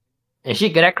 Is she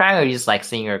good at crying, or you just like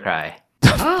seeing her cry?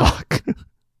 Fuck.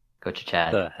 Go to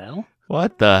chat. The hell?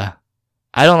 What the?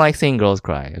 I don't like seeing girls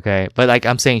cry, okay? But like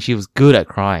I'm saying she was good at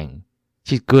crying.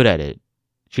 She's good at it.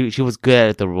 She was good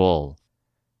at the role.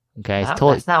 Okay?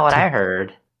 That's not what I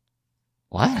heard.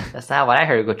 What? That's not what I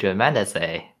heard Gochu Amanda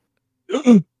say.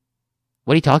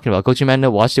 What are you talking about? Coach Amanda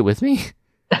watched it with me?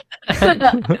 What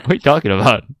are you talking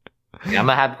about? I'm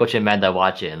gonna have Gochu Amanda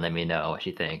watch it and let me know what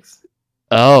she thinks.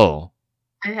 Oh.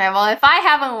 Okay, well, if I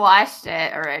haven't watched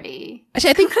it already, Actually,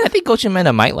 I think Coach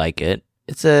Amanda might like it.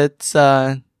 It's there's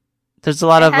a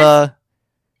lot It of has-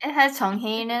 it has Chong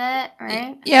Hae in it,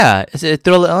 right? yeah,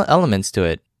 there are elements to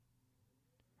it.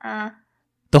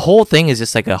 The whole thing is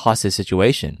just like a hostage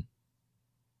situation.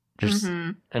 There's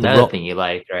Another thing you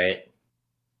like, right?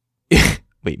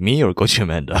 wait, me or Coach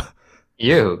Amanda?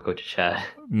 You, Gochu Chad.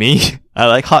 Me? I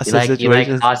like hostage You like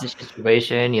situations. hostage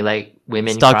situation. You like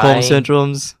women Stockholm crying.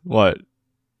 syndromes. What?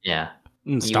 Yeah.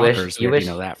 Stalkers, we you already wish-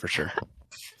 know that for sure.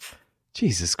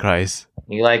 Jesus Christ.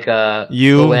 You like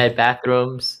You- co-ed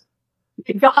bathrooms.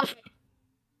 God.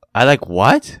 I like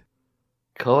what?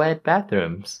 Co-ed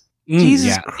bathrooms.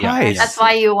 Jesus Christ. That's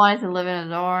why you wanted to live in a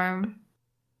dorm.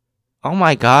 Oh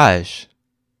my gosh.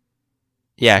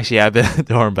 Yeah, actually, I've been at the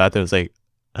dorm bathroom. It's like,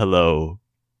 hello,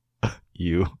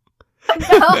 you.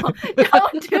 No,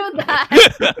 don't do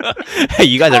that. Hey,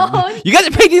 you guys are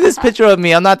Don't. painting this picture of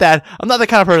me. I'm not that kind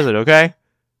of person, okay?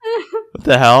 What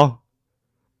the hell?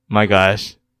 My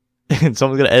gosh. And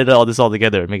someone's gonna edit all this all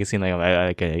together and make it seem like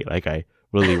I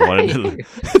really wanted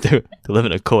to live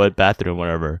in a co-ed bathroom,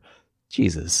 whatever.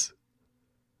 Jesus.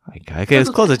 My God. Okay, let's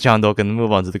close the Chandok and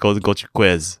move on to the Golden Gochu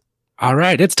quiz. All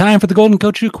right, it's time for the Golden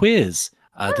Gochu quiz.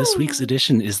 This week's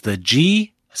edition is the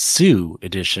Jisoo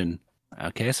edition.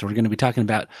 Okay, so we're going to be talking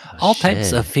about all types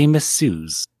shit. of famous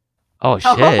Sues. Oh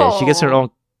shit! She gets her Oh. own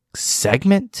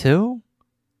segment too.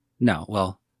 No,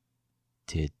 well,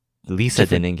 Dude, Lisa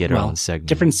Different- didn't get her well, own segment.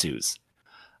 different Sues.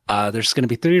 There's going to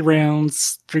be 3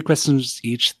 rounds, 3 questions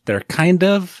each. They're kind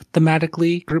of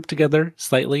thematically grouped together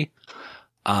slightly.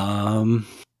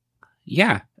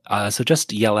 Yeah. So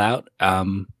just yell out.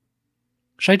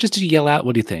 Should I just do yell out?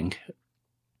 What do you think?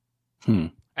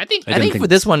 I think I didn't for think-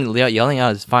 this one, yelling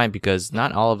out is fine because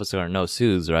not all of us are no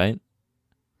Sues, right?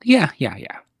 Yeah.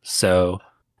 So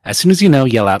as soon as you know,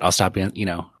 yell out. I'll stop,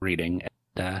 reading.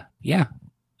 And, yeah.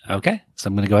 Okay. So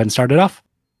I'm going to go ahead and start it off.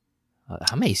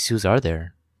 How many Sues are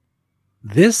there?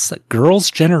 This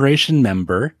Girls' Generation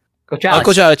member. Coach Alex.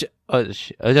 Coach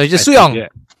Alex. Just Suyong. Yeah.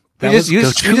 We That was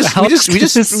just Gochu Alex. we're just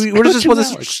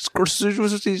Gochu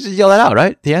supposed to yell it out,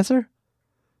 right? The answer?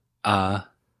 I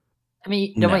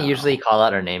mean, don't we No. usually call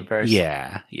out our name first?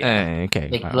 Yeah. Okay.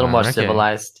 Like, a little more Okay.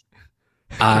 civilized.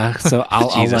 So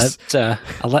I'll Jesus.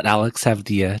 let Alex have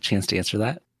the chance to answer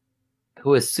that.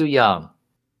 Who is Su Young?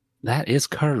 That is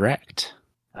correct.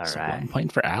 All So right. 1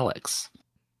 point for Alex.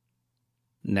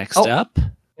 Next Oh. up,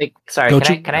 Wait, sorry.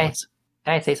 Gochu Can I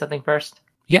Alex. say something first?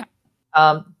 Yeah.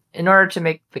 In order to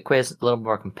make the quiz a little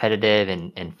more competitive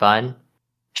and fun,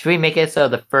 should we make it so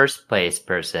the first place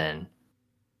person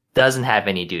doesn't have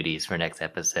any duties for next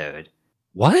episode,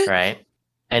 What? right?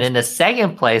 And then the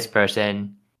second place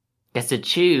person gets to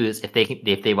choose if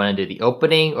they want to do the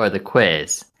opening or the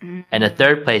quiz, and the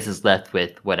third place is left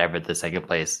with whatever the second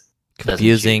place doesn't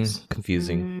Confusing. choose.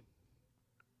 Confusing.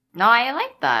 No, I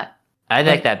like that. I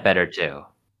like that better too.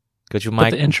 Coach But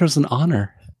Mike. the intro's an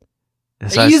honor.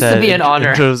 That's It what I used to said. be an honor.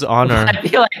 Intro's honor. I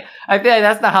feel like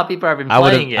that's not how people have been I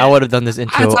would playing it. have done this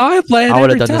intro. That's how I play it. I would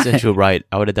have every done this time. intro right.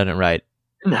 I would have done it right.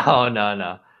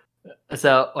 No.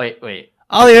 So wait.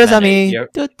 All ears on Amanda, me.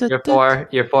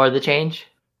 You're for the change?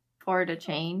 For the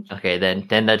change. Okay, then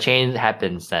the change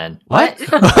happens then. What?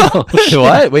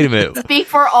 What? Wait a minute. Speak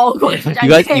for all good. You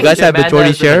guys have Amanda majority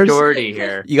has the shares? Majority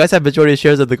here. You guys have majority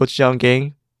shares of the Gochujang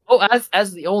gang? Oh,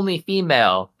 as the only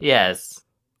female, yes.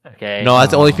 Okay. No,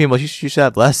 that's the only Oh. female. You should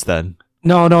have less then.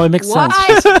 No, it makes What?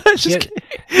 sense. Just Yeah.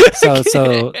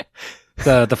 kidding.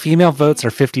 So the female votes are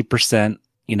 50%.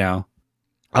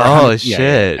 Oh Yeah,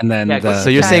 shit! and then Yeah, the So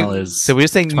you're saying male is so we're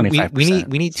saying we 25%,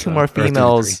 need 2 so- more or 2 to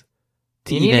females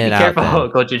to You need even to it be out. careful,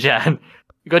 then. Coach Chan.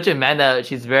 Coach Amanda,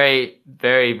 she's very,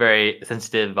 very, very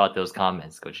sensitive about those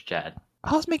comments, Coach Chad.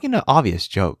 I was making an obvious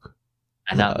joke.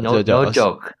 And no, Uh, no so-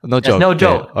 joke. No That's joke. no okay.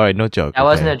 joke. All right, no joke. That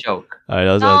wasn't okay. a joke. All right,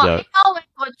 that was No, no I joke. know when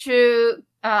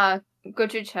go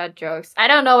to Chad jokes. I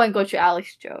don't know when go to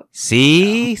Alex jokes.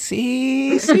 See.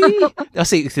 No,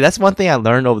 see, that's one thing I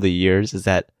learned over the years is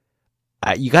that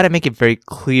you got to make it very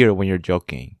clear when you're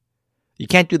joking. You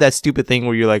can't do that stupid thing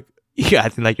where you're like, you're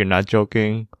acting like you're not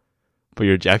joking, but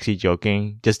you're actually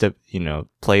joking just to,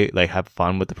 play, like, have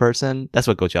fun with the person. That's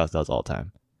what Coach Alex does all the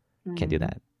time. Can't do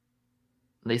that.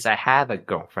 At least I have a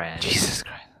girlfriend. Jesus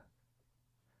Christ.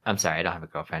 I'm sorry, I don't have a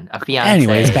girlfriend. A fiance.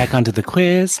 Anyways, back onto the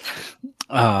quiz.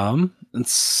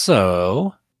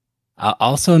 So,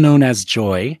 also known as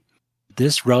Joy,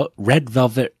 this Red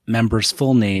Velvet member's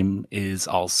full name is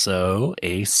also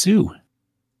a Sue.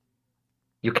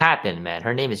 You captain, man.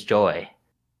 Her name is Joy.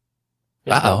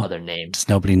 There's no other name. Does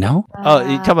nobody know? Oh,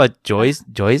 you talking about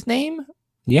Joy's name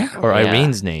Yeah. or Yeah.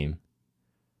 Irene's name?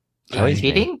 Are you Joy's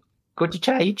cheating? Go to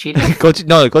chat. You cheating? name. Go to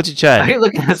Are Chad. you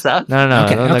looking this up? No.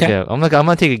 Okay, Don't look okay. it up. I'm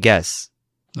gonna take a guess.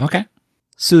 Okay.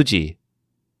 Suji.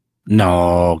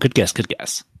 No. Good guess. Good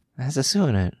guess. Has a Su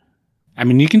in it. I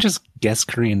mean, you can just guess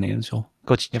Korean names.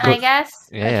 I guess.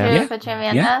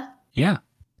 Yeah. Yeah.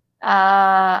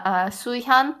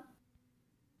 Suhyun.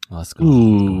 Oh, let's go.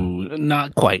 Ooh,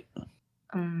 not quite.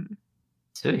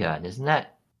 Suhyun, isn't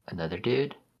that another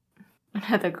dude?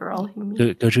 Another girl. You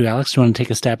mean? Go to Alex. Do you want to take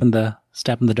a stab in the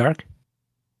dark?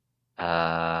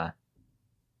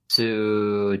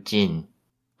 Sujin.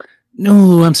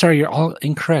 No, I'm sorry. You're all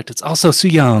incorrect. It's also Soo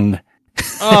Young.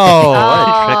 Oh, what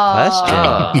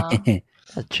a trick question.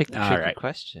 A tricky All right.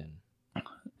 question.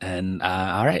 And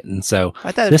all right. And so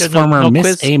I thought this there's no former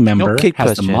Miss quiz, A member kick has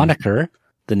the question. moniker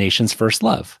 "The Nation's First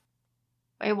Love."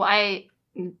 Wait, why?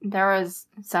 There was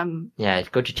some. Yeah,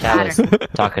 go to chat is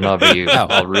talking over you, Oh.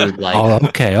 all rude like. Oh,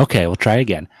 okay. We'll try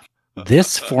again.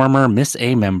 This former Miss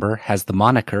A member has the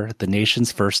moniker "The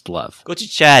Nation's First Love." Go to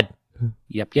Chad.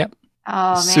 Yep.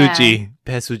 Oh man. Suji.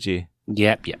 Suji.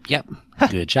 Yep.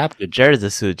 Good job. There's a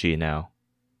Suji now.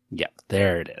 Yep.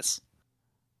 There it is.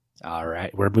 All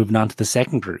right. We're moving on to the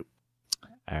second group.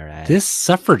 All right. This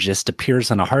suffragist appears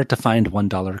on a hard-to-find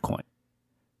 $1 coin.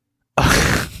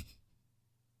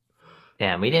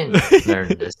 Damn, we didn't learn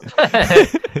this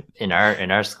in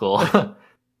our school.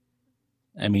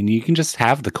 I mean, you can just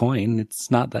have the coin. It's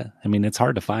not that. I mean, it's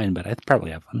hard to find, but I'd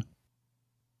probably have one.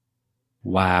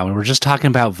 Wow, and we're just talking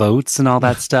about votes and all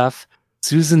that stuff.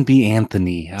 Susan B.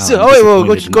 Anthony. So- wait,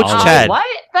 go disappointed in to all of Chad. it. What?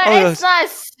 But Oh, it's not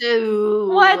Sue.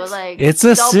 What? Like, It's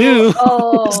a double Sue.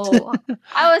 O.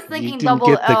 I was You thinking didn't double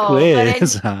get the O.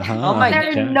 quiz. But Oh my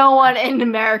there's Okay. no one in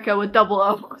America with double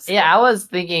O's. Yeah, I was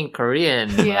thinking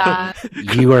Korean. Yeah.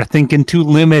 You are thinking too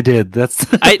limited. That's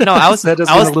I was that is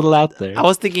I was a little out there. I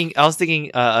was thinking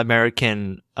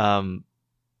American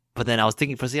but then I was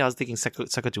thinking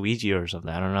Sakajuiji or something.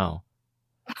 I don't know.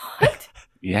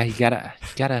 Yeah, you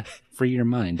gotta free your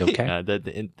mind, okay?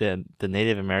 The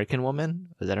Native American woman,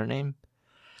 was that her name?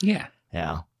 Yeah.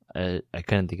 Yeah. I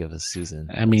couldn't think of a Susan.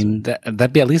 I mean,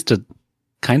 that'd be at least a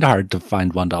kind of hard to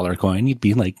find $1 coin. You'd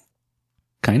be like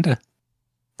kind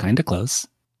of close.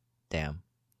 Damn.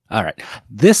 All right.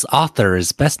 This author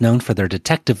is best known for their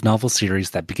detective novel series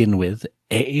that begin with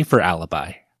A for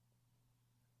Alibi.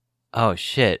 Oh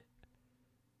shit.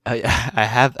 I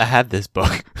have this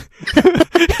book.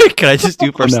 Can I just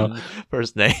do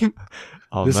first name?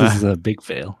 Oh This man. is a big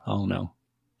fail. Oh no.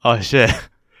 Oh shit.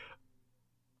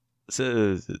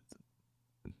 So,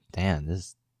 damn,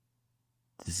 this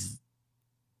is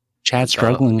Chad's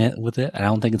struggling with it. I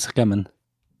don't think it's coming.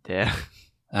 damn.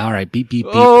 All right. Beep, beep,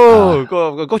 beep. Oh,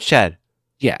 go, Chad.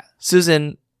 Yeah.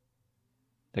 Susan.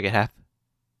 Do I get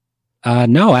half?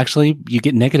 No, actually, you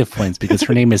get negative points because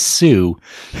her name is Sue.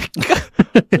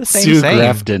 Sue Same.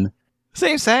 Grefton.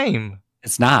 Same.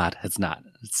 It's not.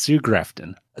 It's Sue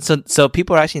Grefton. So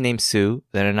people are actually named Sue.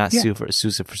 They're not Yeah.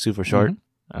 Sue for short.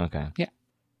 Okay.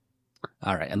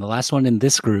 All right. And the last one in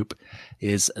this group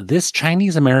is this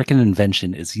Chinese American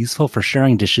invention is useful for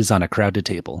sharing dishes on a crowded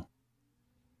table.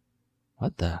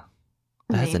 What the?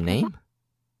 That has a name?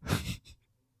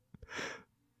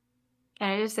 Can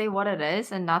I just say what it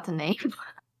is and not the name?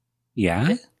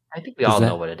 Yeah. I think we Does all that-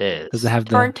 know what it is. Does it have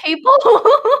the? Turntable?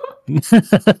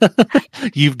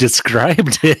 You've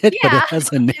described it, but Yeah. it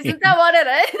has a name. Isn't that what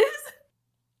it is?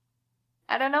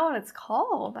 I don't know what it's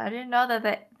called. I didn't know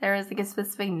that there is like a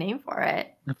specific name for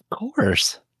it. Of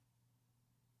course.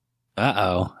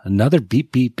 Uh-oh. Another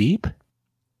beep, beep, beep?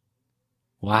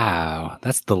 Wow.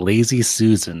 That's the Lazy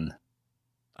Susan.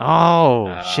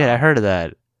 Oh shit! I heard of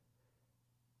that.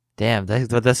 Damn,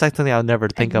 that's like something I'll never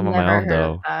think of on my own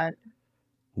though.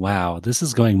 Wow. This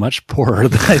is going much poorer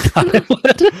than I thought it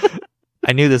would.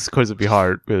 I knew this quiz would be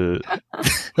hard. You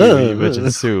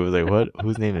mentioned Sue. I was like, what?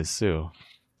 Whose name is Sue?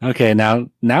 Okay, now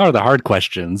are the hard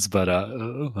questions, but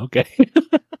okay.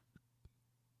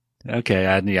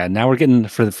 Okay, yeah, now we're getting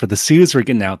for the Sues, we're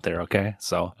getting out there, okay?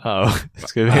 So Oh,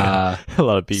 it's gonna be a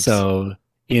lot of beeps. So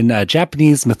in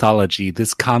Japanese mythology,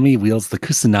 this kami wields the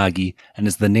kusanagi and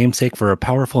is the namesake for a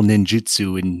powerful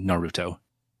ninjutsu in Naruto.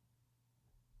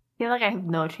 I feel like I have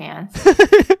no chance.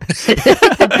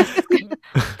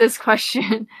 This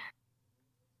question.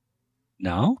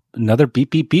 No? Another beep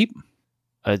beep beep?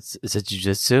 It's a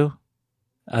jujutsu,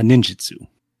 Ninjutsu.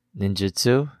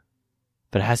 ninjutsu,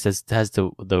 but it has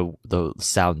the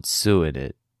sound su in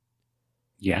it.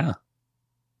 Yeah.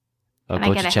 Can I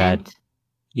Go get to a Chad. hint?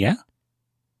 Yeah.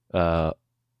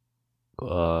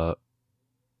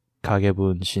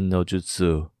 Kagebun Shin no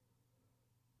Jutsu.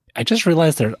 I just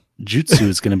realized that jutsu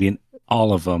is going to be in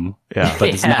all of them. Yeah. But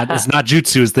it's not. Yeah. It's not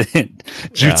jutsu. Is the hint?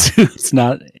 Yeah. Jutsu. It's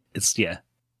not. It's yeah.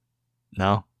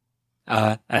 No.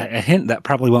 A hint that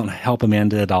probably won't help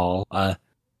Amanda at all. Let's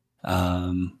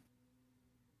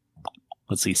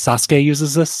see. Sasuke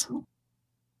uses this.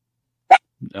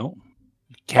 No.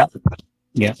 Cat.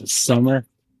 Yeah. Summer.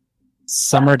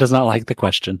 Summer does not like the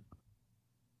question.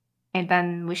 And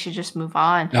then we should just move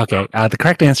on. Okay. The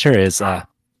correct answer is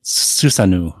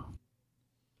Susanoo.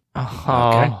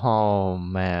 Oh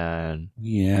man.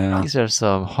 Yeah. These are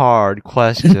some hard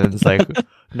questions. Like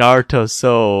Naruto's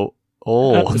so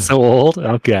old. So old?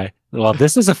 Okay. Well,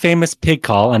 this is a famous pig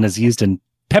call and is used in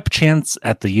pep chants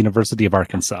at the University of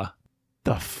Arkansas.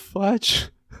 The fudge?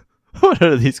 What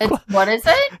are these What is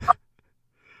it?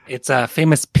 It's a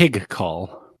famous pig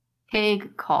call.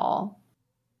 Pig call.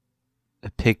 A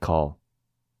pig call.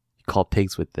 You call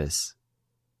pigs with this.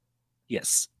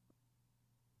 Yes.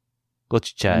 Go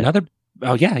to Chad. Another.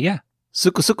 Oh, yeah, yeah.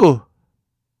 Suku suku.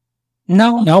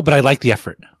 No, but I like the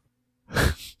effort.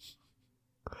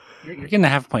 You're getting a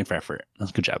half point for effort.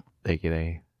 That's a good job. Thank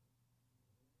you.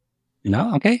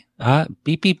 No? Okay.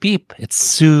 Beep, beep, beep. It's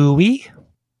Sui.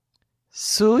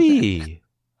 Sui.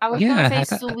 I was Yeah, gonna I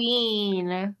say thought-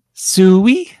 Sween.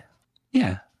 Sui?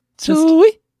 Yeah. Just-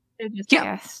 Sui. I just Yeah.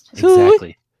 guessed.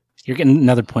 Exactly. You're getting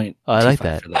another point. Oh, I like 2-5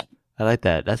 that. for that. I like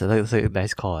that. That's a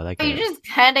nice call. I like Are you it. just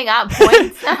handing out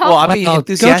points now? Well, I'm being Well,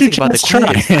 enthusiastic don't about you the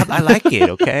just quiz. try? I like it,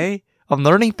 okay? I'm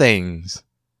learning things.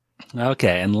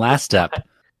 Okay, and last up,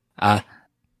 I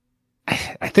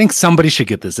think somebody should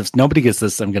get this. If nobody gets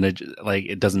this, I'm gonna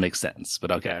it doesn't make sense.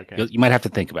 But okay. You might have to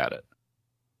think about it.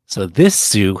 So this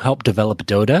Sue helped develop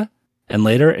Dota, and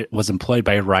later it was employed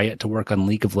by Riot to work on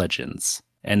League of Legends.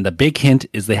 And the big hint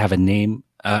is they have an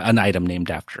item named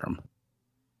after him.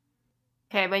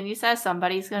 Okay, when you said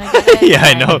somebody's gonna get it. Yeah,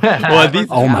 I know. Well, these,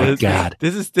 Oh my this- God.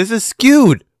 This is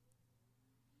skewed.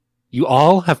 You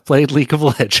all have played League of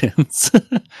Legends,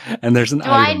 and there's an Do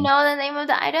I item. know the name of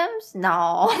the items?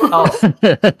 No. Oh,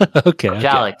 okay.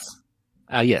 Jalix.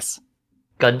 Yes.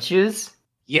 Gun shoes?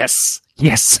 Yes.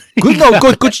 Good, no,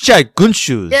 good check. Good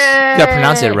shoes. Yay! You gotta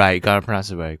pronounce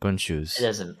it right. Good shoes. It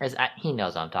doesn't. He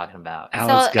knows what I'm talking about.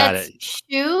 Alex So got it's it.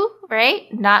 Sue,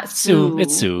 right? Not Sue. Sue.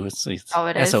 It's Sue. It's Oh,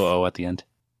 it is? SOO at the end.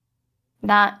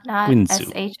 Not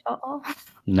Winsu. SHOO.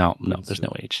 No, there's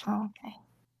no H. Oh, okay.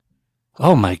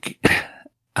 Oh my.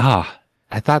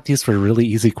 I thought these were really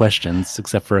easy questions,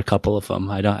 except for a couple of them.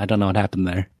 I don't know what happened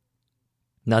there.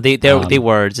 No, they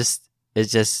were just.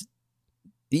 It's just.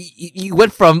 You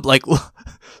went from like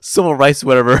civil rights,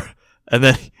 whatever, and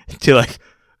then to like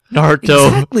Naruto.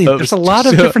 Exactly. There's a lot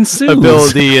of different Sues.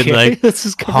 ability and like this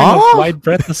is covering huh? a wide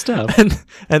breadth of stuff.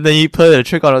 and then you put a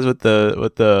trick on us with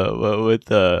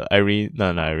the Irene,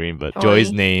 not Irene, but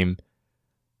Joy's Joy. name,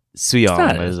 It's Suyong.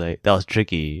 not- I was like, that was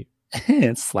tricky.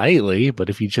 Slightly, but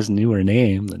if you just knew her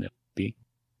name, then it would be.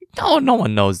 No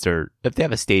one knows their. If they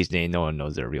have a stage name, no one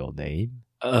knows their real name.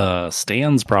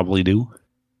 Stans probably do.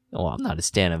 Oh, I'm not a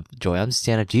stan of Joy. I'm a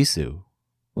stan of Jisoo.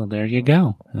 Well, there you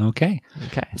go. Okay.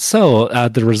 Okay. So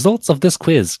the results of this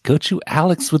quiz go to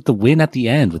Alex with the win at the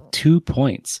end with 2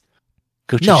 points.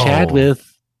 Go to No. Chad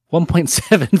with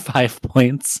 1.75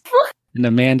 points. And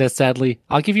Amanda, sadly,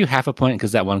 I'll give you half a point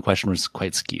because that one question was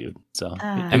quite skewed. So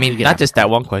I mean, you get not half just a that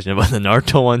point. one question, but the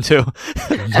Naruto one too.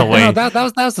 No No, way. that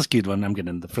was the skewed one. I'm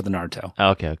getting for the Naruto.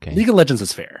 Okay. League of Legends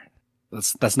is fair.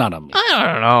 That's not on me.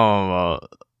 I don't know.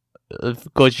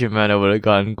 If Coach Amanda would have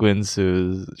gotten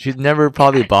Gwynsu's, she'd never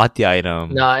probably bought the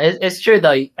item. No, it's true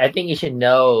though. I think you should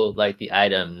know like the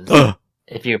items Ugh.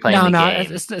 if you're playing the game.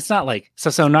 It's not like so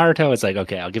Naruto is like,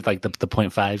 okay, I'll give like the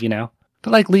 0.5, you know?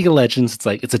 But like League of Legends, it's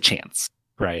like it's a chance,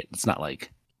 right? It's not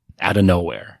like out of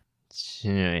nowhere.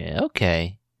 Yeah,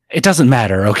 okay. It doesn't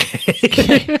matter,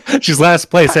 okay? She's last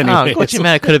place anyway. Coach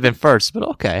Amanda could have been first, but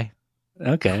okay.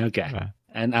 Okay. Okay.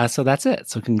 And so that's it.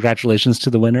 So congratulations to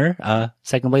the winner,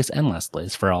 second place and last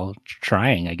place for all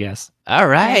trying, I guess. All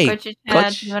right. Coach Chad,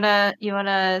 Coach- you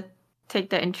wanna take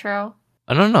the intro?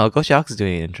 Oh, no. Coach Alex is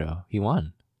doing the intro. He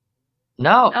won.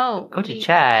 No, Oh, go to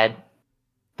Chad.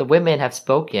 The women have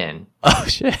spoken. Oh,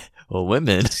 shit. Well,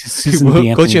 women. Susan B.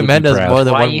 Anthony Coach would be Amanda has proud. more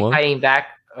than Why are one you woman. fighting back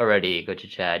already, go to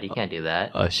Chad? You can't do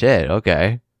that. Oh, shit.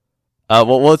 Okay.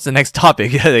 What's the next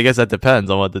topic? I guess that depends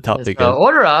on what the topic So is.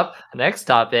 order up. Next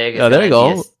topic. Oh, there you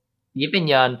go. Yip and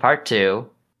Yun Part 2.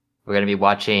 we're gonna be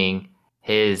watching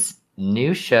his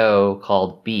new show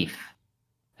called Beef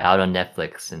out on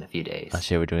Netflix in a few days. Oh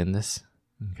shit, we're doing this.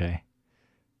 Okay.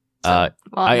 Well,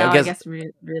 I now guess- I guess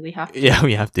we really have to. Yeah,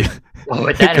 we have to. Well,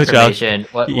 with that Coach Alex-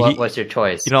 information, what's your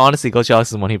choice? You know, honestly, Coach Alex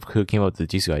is the one who came up with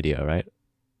the Jisoo idea, right?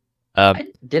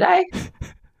 Did I?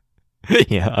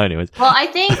 Yeah. Anyways. Well, I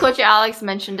think Coach Alex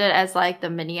mentioned it as like the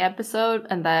mini episode,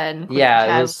 and then Coach Yeah, it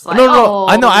Chad was- like, No. "Oh,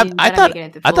 I know. we I gotta thought. make it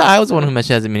into I full thought I was the one who episode."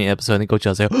 mentioned it as a mini episode, and then Coach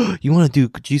Alex was like, oh, "You want to do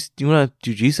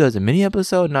Jisoo as a mini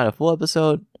episode, not a full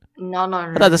episode?" No.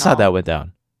 I thought that's how that went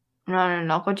down.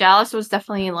 No. Coach Alex was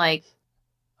definitely like,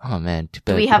 Oh man, too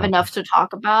 "Do bad. we have enough to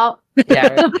talk about?"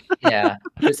 Yeah, yeah.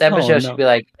 This episode Oh, no. should be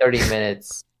like 30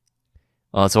 minutes.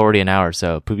 Well, it's already an hour,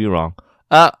 so prove you wrong.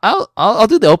 I'll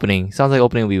do the opening. Sounds like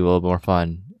opening will be a little more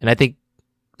fun, and I think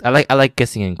I like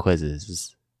guessing in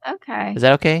quizzes. Okay. Is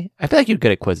that okay? I feel like you're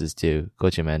good at quizzes too,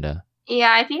 Coach Amanda.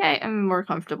 Yeah, I think I am more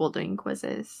comfortable doing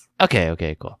quizzes.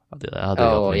 Okay, cool. I'll do that. I'll do the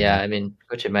Oh opening yeah, then. I mean,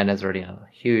 Coach Amanda's already on a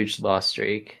huge loss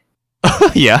streak.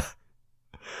 Yeah.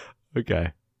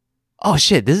 Okay. Oh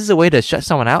shit! This is a way to shut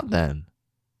someone out. Then.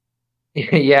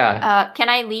 Yeah, Can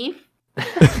I leave?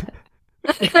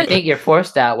 I think you're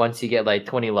forced out once you get like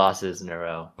 20 losses in a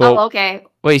row. Well, Oh, okay.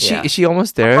 wait, yeah. is she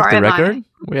almost there? far The am I? record?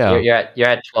 Yeah. You're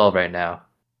at 12 right now.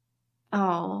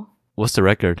 Oh, What's the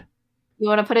record? you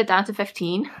want to put it down to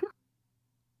 15?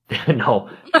 No,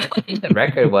 I think the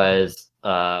record was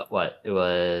what? It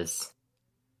was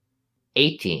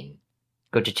 18.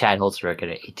 Coach Chad holds the record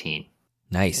at 18.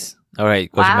 Nice. All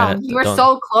right, Coach Wow, Amanda, you were don't-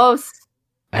 so close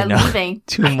I at know. leaving.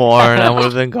 2 more and I would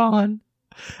have been gone.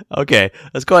 Okay,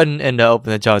 let's go ahead and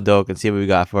open the John Doke and see what we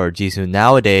got for Jisoo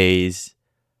nowadays.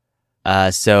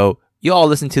 So you all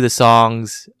listen to the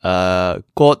songs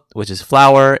 "Got," which is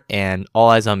Flower, and "All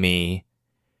Eyes on Me"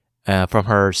 from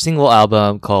her single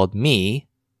album called "Me."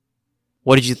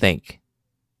 What did you think?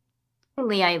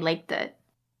 Really, I liked it.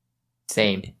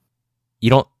 Same. You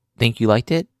don't think you liked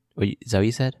it? Is that what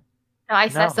you said? No, I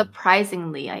said No.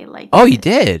 surprisingly I liked Oh, it. you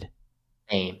did.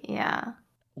 Same. Yeah.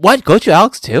 What? Go to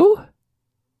Alex too?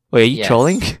 Wait, are you Yes.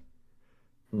 trolling?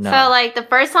 No. So like the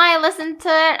first time I listened to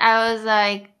it, I was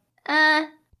like,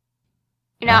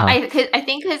 You know, Uh-huh. I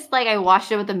think because like I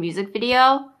watched it with the music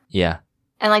video, Yeah.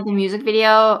 and like the music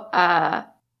video, I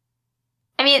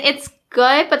mean it's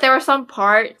good, but there were some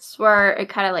parts where it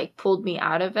kind of like pulled me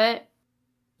out of it.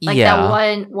 Like yeah.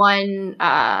 that one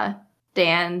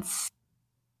dance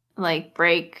like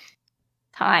break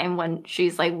time when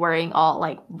she's like wearing all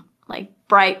like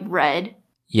bright red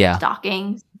Yeah.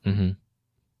 stockings. Mm-hmm.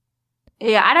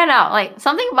 Yeah, I don't know. Like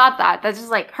something about that just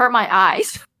like hurt my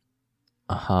eyes.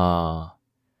 Uh-huh.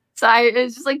 So I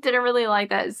just like didn't really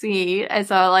like that scene. And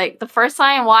so like the first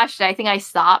time I watched it, I think I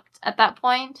stopped at that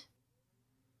point.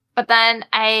 But then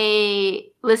I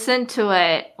listened to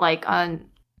it like on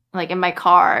like in my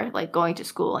car, like going to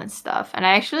school and stuff. And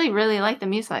I actually really like the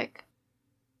music.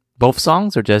 Both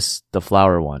songs or just the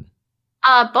flower one?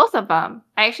 Both of them.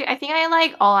 I think I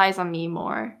like All Eyes on Me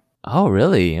more. Oh,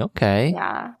 really? Okay.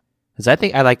 Yeah. Because I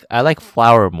think I like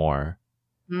flower more.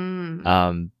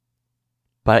 Mm.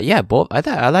 But yeah, both.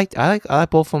 I like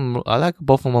both of them. I like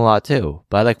both of them a lot too.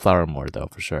 But I like flower more though,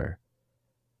 for sure.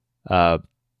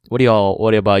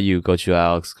 What about you? Go to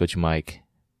Alex. Go to Mike.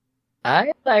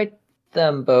 I like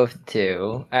them both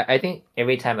too. I think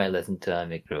every time I listen to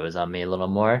them, it grows on me a little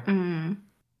more. Mm.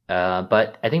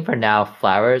 But I think for now,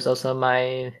 Flower is also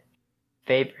my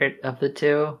favorite of the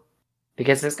two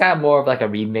because it's got more of like a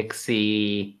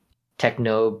remixy,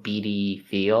 techno beaty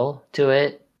feel to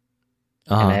it,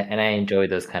 Uh-huh. and I enjoy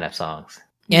those kind of songs.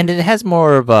 And it has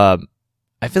more of a.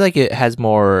 I feel like it has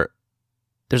more.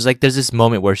 There's this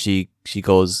moment where she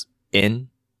goes in.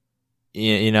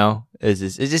 You know, it's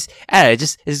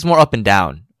just more up and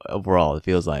down overall. It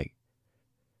feels like.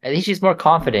 I think she's more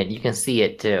confident. You can see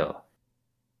it too.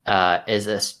 Is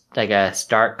a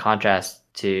stark contrast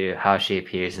to how she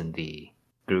appears in the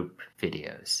group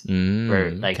videos,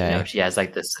 where like you know she has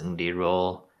like the Sungdi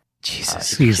role.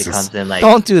 Jesus, She comes in like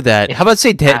don't do that. How about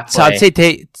say halfway.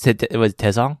 was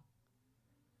Taesong?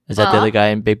 Is that the other guy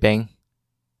in Big Bang?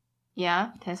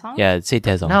 Yeah, Taesong? Yeah, say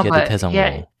Taesong. No, He had but the Taesong yeah,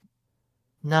 role.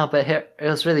 no, but it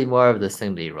was really more of the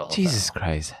Sungdi role. Jesus though.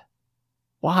 Christ!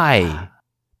 Why?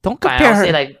 Don't Fine, compare I'll her.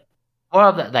 say like more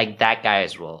of like that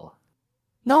guy's role.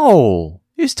 No,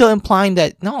 you're still implying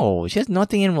that no, she has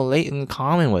nothing in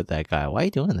common with that guy. Why are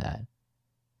you doing that?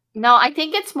 No, I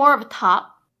think it's more of a top.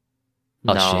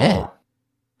 Oh, no. shit.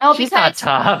 No, She's because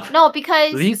not top. No,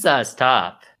 because Lisa's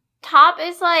top. Top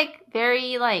is like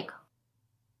very like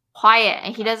quiet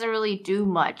and he doesn't really do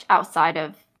much outside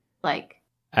of like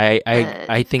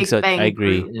I think Big so. Bang I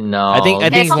agree. Group. No, I think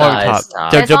It's it's more not- top. it's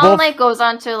not. They're His song both like goes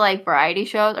on to like variety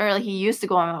shows, or like he used to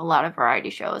go on a lot of variety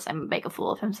shows and make a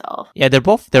fool of himself. yeah. They're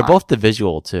both Wow. the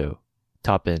visual too.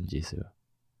 Top and Jisoo.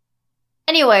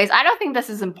 Anyways, I don't think this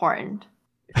is important,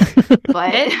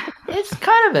 but It's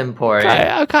kind of important.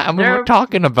 I mean, we're They're-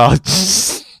 talking about.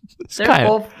 it's They're kind of,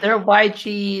 both they're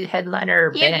YG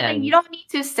headliner yeah, band. you don't need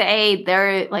to say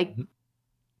they're like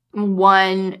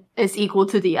one is equal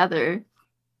to the other.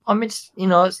 I mean,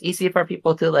 it's easy for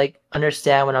people to like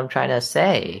understand what I'm trying to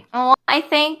say. Well, I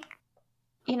think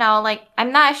like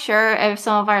I'm not sure if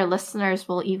some of our listeners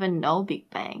will even know Big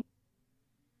Bang.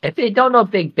 If they don't know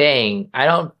Big Bang, I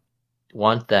don't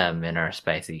want them in our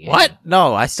spicy game. what?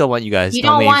 No, I still want you guys. You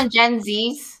Don't don't leave. want Gen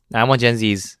Zs. I want Gen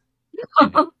Zs.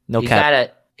 No you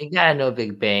cap. gotta know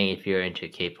Big Bang if you're into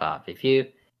K-pop. If you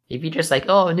just like,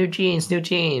 oh, new jeans, and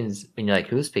you're like,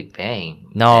 who's Big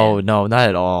Bang? No, Man, no, not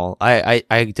at all. I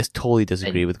just totally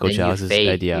disagree with Coach then you Alex's fake,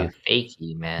 idea. You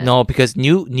fakey, man. No, because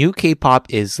new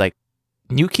K-pop is like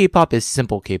new K-pop is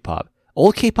simple K-pop.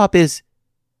 Old K-pop is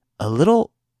a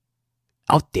little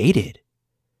outdated.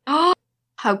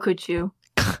 How could you?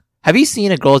 Have you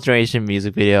seen a Girls' Generation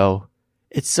music video?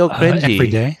 It's so cringy. Every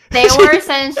day. They were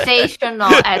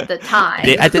sensational at the time.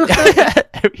 At the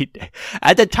every day.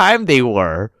 At the time they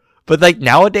were, but like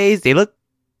nowadays they look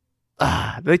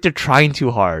like they're trying too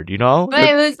hard. You know? But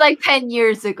it was like 10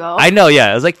 years ago. I know.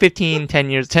 Yeah, it was like 15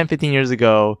 years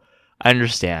ago. I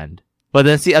understand, but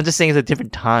then see, I'm just saying it's a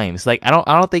different times. Like I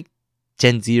don't think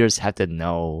Gen Zers have to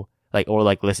know like or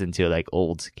like listen to like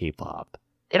old K-pop.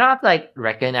 They don't have to like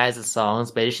recognize the songs,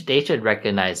 but they should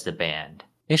recognize the band.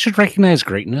 They should recognize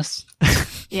greatness.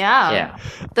 Yeah. Yeah.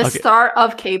 The Okay. start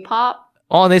of K-pop.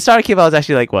 Oh, and they started K-pop was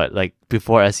actually like what, like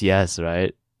before SES,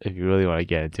 right? If you really want to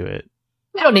get into it,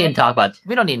 We don't need to talk about.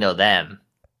 We don't need to know them.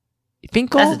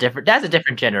 Finkel. That's a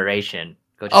different generation.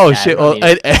 Go to Oh that. shit! We Well,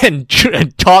 don't need-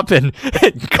 and Top and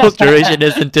Girls' Generation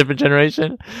is in different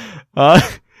generation.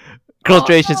 Girls'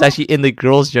 Generation is actually in the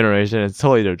Girls' Generation. It's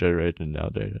totally their generation now.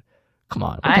 Come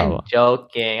on, we're talking I'm about-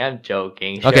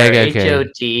 joking. Sure, Okay.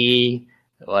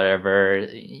 HOT, whatever.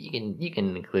 You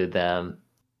can include them.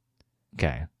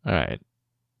 Okay, all right.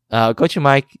 Coach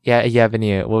Mike, yeah, you have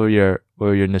any? What were your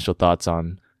initial thoughts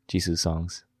on Jisoo's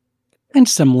songs? And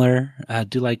similar. I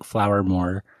do like Flower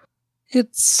more.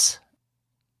 It's,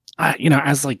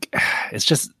 as like, it's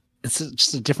just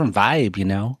a different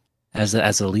vibe,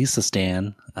 as a Lisa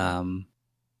stan.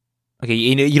 Okay,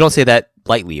 you don't say that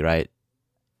lightly, right?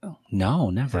 No,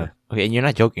 never. Okay, and you're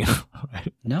not joking,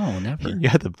 right? No, never. You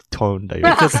have the tone that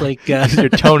It's just like, your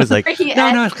tone is like,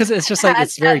 no, because it's just like,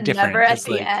 it's very different. Never at It's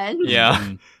the like, end. yeah.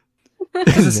 Mm.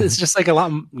 'Cause it's just like a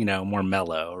lot, more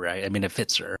mellow, right? I mean, it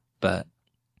fits her, but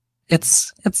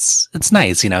it's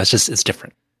nice, it's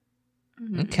different.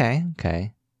 Mhm.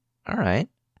 Okay. All right.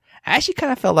 I actually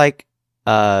kind of felt like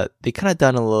they kind of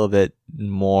done a little bit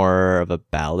more of a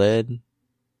ballad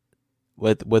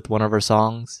with one of her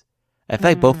songs. I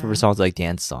feel like both of her songs are like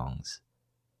dance songs.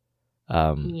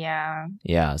 Yeah.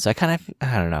 Yeah, so I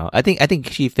don't know. I think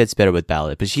she fits better with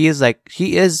ballad, but she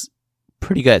is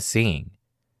pretty good at singing.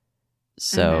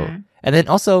 So, Mhm. and then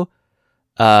also,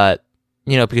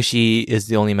 because she is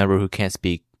the only member who can't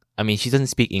speak. I mean, she doesn't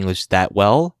speak English that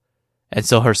well, and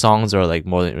so her songs are like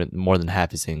more than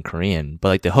half is in Korean. But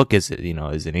like the hook is in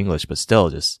English, but still,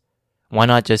 just why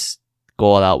not just go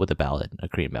all out with a ballad, a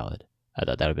Korean ballad? I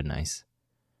thought that would have been nice.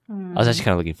 I was actually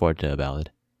kind of looking forward to a ballad.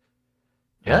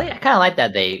 Really, I kind of like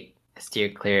that they steer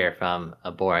clear from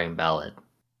a boring ballad.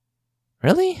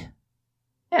 Really?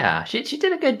 Yeah, she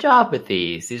did a good job with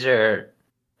these. These are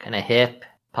kind of hip,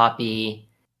 poppy.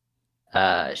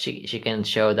 She can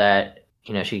show that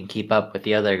she can keep up with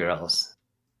the other girls.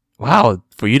 Wow,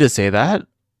 for you to say that,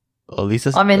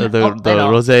 Lisa, I mean, the I know.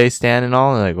 Rose stand and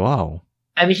all, like wow.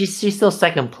 I mean, she's still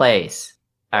second place.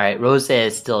 All right, Rose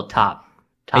is still top.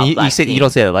 And you black said you team. don't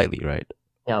say that lightly, right?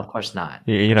 No, of course not.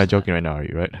 You're not joking right now, are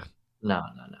you? Right? No.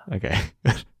 Okay.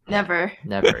 Never.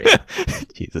 Never. Yeah.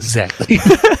 Jesus. Exactly.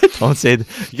 Don't say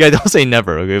you guys don't say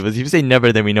never, okay? But if you say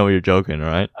never, then we know you're joking, all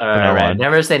right? All From now right. on.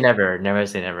 Never say never. Never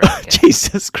say never. Okay.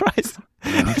 Jesus Christ.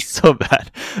 That's so bad.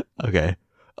 Okay.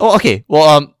 Oh, okay.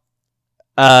 Well,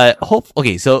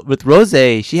 okay, so with Rose,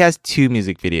 she has 2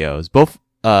 music videos. Both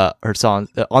her songs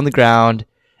On the Ground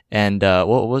and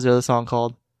what was the other song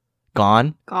called?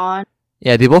 Gone. Gone.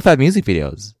 Yeah, they both have music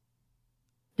videos.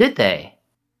 Did they?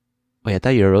 Wait, I thought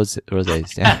you were Rose.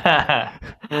 Yeah.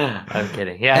 I'm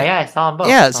kidding. Yeah, I saw them both.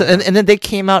 Yeah, so and then they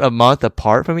came out a month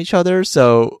apart from each other.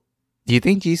 So, do you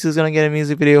think Jisoo's gonna get a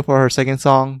music video for her second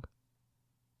song?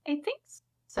 I think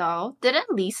so.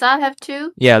 Didn't Lisa have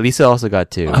 2? Yeah, Lisa also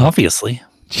got 2. Obviously.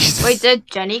 Jesus. Wait, did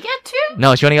Jenny get two?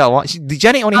 No, she only got one.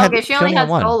 Jenny only had. Okay, she only had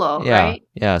one. solo, Yeah, right?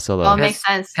 yeah, solo. Oh, it makes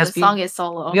sense. The Has song is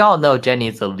solo. We all know Jenny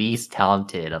is the least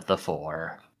talented of the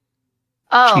four.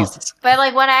 Oh, Jesus. but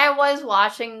like when I was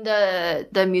watching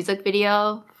the music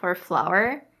video for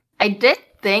Flower, I did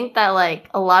think that like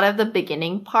a lot of the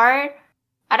beginning part,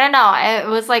 I don't know, it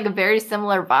was like a very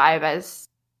similar vibe as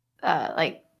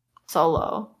like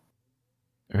solo.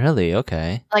 Really?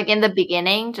 Okay. Like in the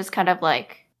beginning, just kind of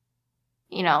like,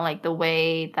 you know, like the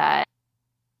way that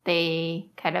they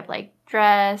kind of like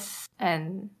dress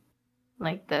and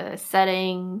like the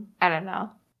setting. I don't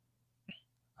know.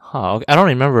 Huh. Okay. I don't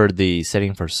remember the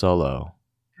setting for solo.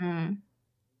 Mm.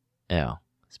 Yeah,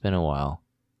 it's been a while.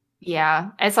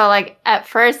 Yeah. And so like at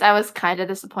first I was kind of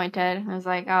disappointed. I was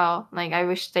like, oh, like I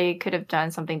wish they could have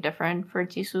done something different for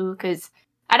Jisoo because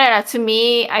I don't know, to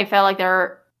me I felt like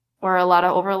there were a lot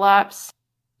of overlaps.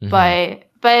 Mhm.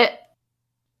 But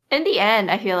in the end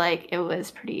I feel like it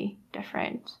was pretty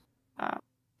different.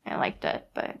 I liked it,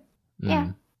 but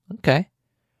yeah. Okay.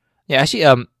 Yeah, actually,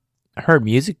 her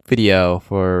music video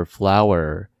for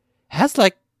Flower has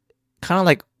like kind of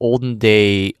like olden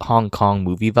day Hong Kong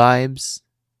movie vibes.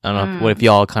 I don't know if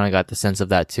y'all kind of got the sense of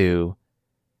that too.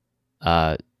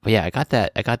 But yeah, I got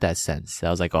that sense. I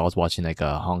was like, I was watching like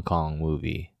a Hong Kong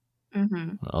movie.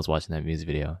 Mm-hmm. I was watching that music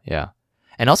video. Yeah,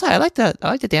 and also I like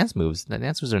the dance moves. The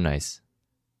dance moves are nice.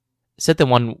 Is that the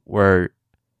one where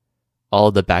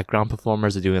all the background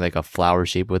performers are doing like a flower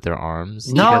shape with their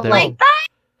arms? No, together? like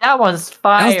that one's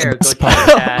fire. best Go part.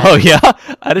 Chad. Oh yeah,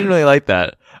 I didn't really like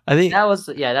that. I think. That was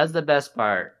the best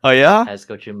part. Oh yeah. As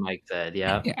Coach Mike said,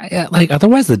 yeah. Yeah, like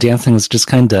otherwise the dancing was just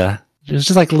kind of, it was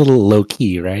just like a little low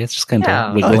key, right? It's just kind of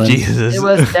Yeah. wiggling. Oh Jesus. It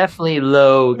was definitely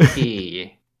low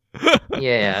key.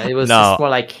 Yeah, it was No. just more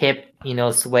like hip,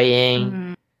 swaying.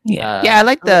 Mm-hmm. Yeah. Yeah, I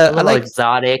like a the. I little like.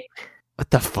 exotic. What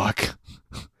the fuck?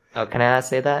 Oh, can I not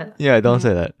say that? Yeah, don't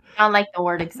say that. I don't like the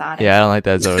word exotic. Yeah, I don't like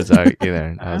that so exotic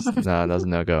either. That was a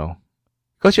no go.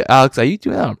 Coach Alex, are you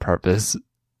doing that on purpose?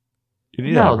 You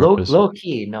need that No, on low purpose.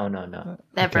 key. No. Never.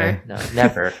 Okay. No,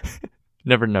 never.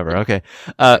 Never. Okay.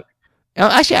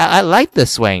 Actually, I like the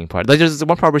swaying part. Like, there's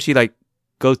one part where she like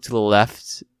goes to the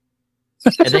left.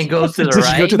 And then goes to the Did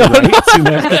she go right. to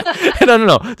the right?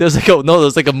 No.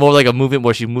 There's like a more like a movement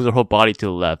where she moves her whole body to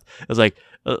the left. It's like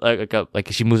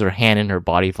she moves her hand and her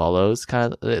body follows,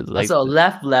 kind of like. So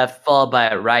left, followed by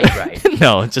a right.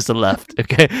 No, it's just a left.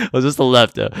 Okay, it was just a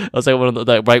left. It was like one of the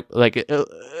like right,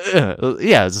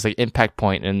 yeah, it's just like impact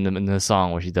point in the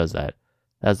song where she does that.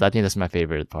 I think that's my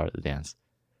favorite part of the dance.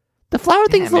 The flower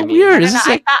thing is a little maybe. weird. I, It's don't just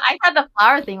know, like I thought the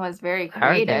flower thing was very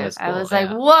Flower thing creative. was I cool, was like,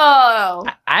 yeah. whoa!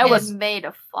 I was It made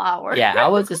a flower. Yeah, I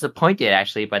was disappointed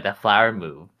actually by the flower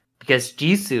move because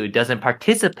Jisoo doesn't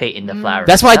participate in the flower.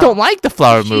 that's why I herself. don't like the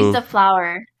flower She's move. the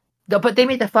flower. No, but they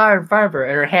made the flower in front of her,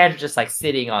 and her hands are just like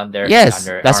sitting on their Yes, on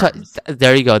their that's arms. why.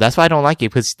 There you go. That's why I don't like it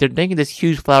because they're making this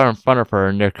huge flower in front of her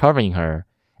and they're covering her,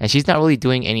 and she's not really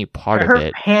doing any part Her of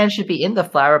it. hand should be in the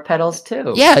flower petals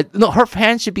too. Yeah, no, her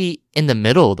hand should be in the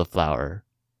middle of the flower.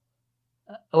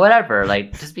 Whatever,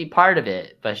 like just be part of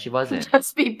it, but she wasn't.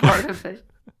 Just be part of it.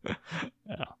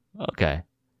 Okay.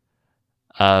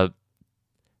 Let's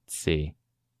see.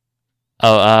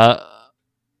 Oh,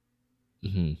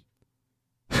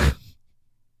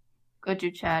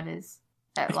 Goju Chad is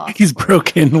at loss. He's for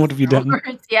broken. What have you done?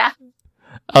 words. Yeah.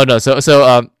 Oh no, so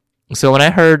when I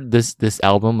heard this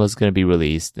album was gonna be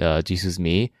released, Jisoo's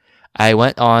Me, I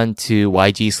went on to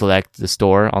YG Select, the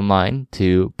store online,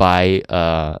 to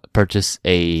purchase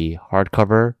a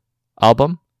hardcover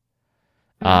album.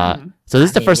 So this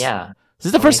is the first. Yeah. This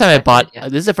is the Only first time I bought. expected, yeah.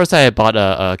 This is the first time I bought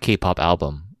a K-pop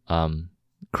album.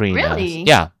 Korean. Really?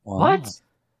 Yeah. What?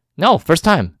 No, first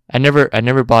time. I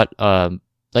never bought.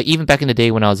 Like even back in the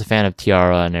day when I was a fan of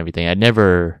Tiara and everything, I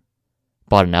never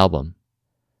bought an album.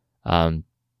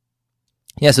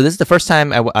 Yeah. So this is the first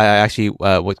time I actually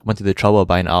went through the trouble of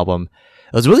buying an album.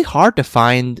 It was really hard to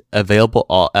find available.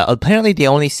 Apparently, they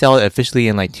only sell it officially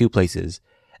in like two places,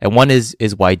 and one is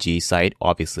YG site,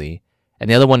 obviously, and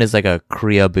the other one is like a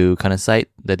Koreaboo kind of site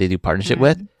that they do partnership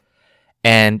with.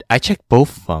 And I checked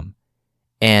both of them,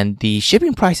 and the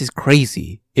shipping price is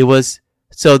crazy. It was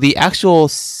so the actual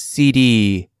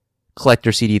CD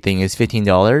collector CD thing is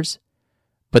 $15,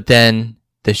 but then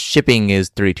the shipping is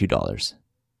 $32.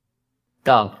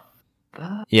 The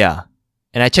Yeah.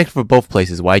 And I checked for both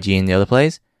places, YG and the other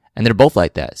place, and they're both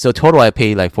like that. So total I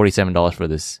paid like $47 for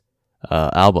this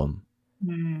album.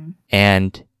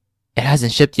 And it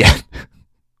hasn't shipped yet.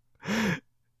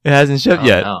 It hasn't shipped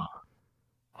yet. No.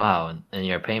 Wow, and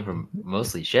you're paying for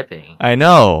mostly shipping. I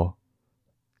know.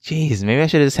 Jeez, maybe I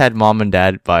should have just had mom and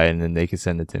dad buy it and then they could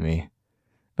send it to me.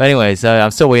 But anyways,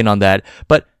 I'm still waiting on that.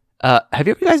 But have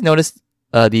you guys noticed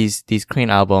these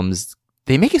Korean albums?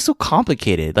 They make it so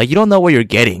complicated. Like you don't know what you're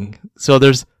getting. So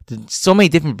there's so many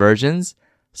different versions.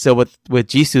 So with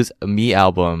Jisoo's Me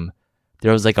album,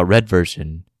 there was like a red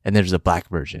version and there's a black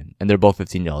version, and they're both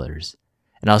 $15.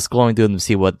 And I was scrolling through them to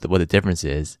see what the difference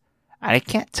is. I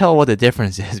can't tell what the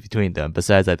difference is between them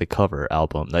besides like the cover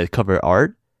album, like cover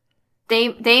art.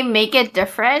 They make it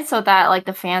different so that like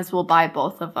the fans will buy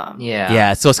both of them. Yeah.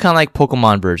 Yeah, so it's kind of like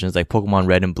Pokemon versions, like Pokemon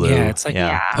Red and Blue. Yeah, it's like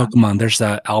Yeah. Pokemon. There's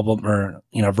the album or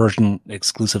version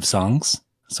exclusive songs,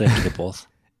 so you have to get both.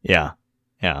 Yeah.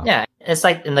 Yeah, it's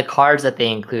like in the cards that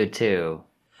they include too.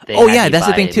 They Oh have yeah, you that's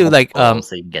the buy thing too. Like multiple,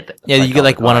 so you get the, yeah, you get all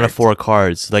like the 1 out of cards. 4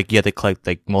 cards. Like you have to collect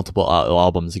like multiple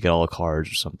albums to get all the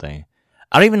cards or something.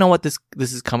 I don't even know what this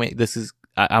is coming. This is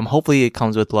I'm hopefully it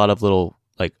comes with a lot of little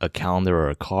like a calendar or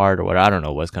a card or what. I don't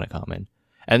know what's gonna come in.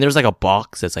 And there's like a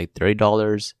box that's like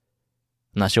 $30.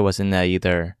 I'm not sure what's in that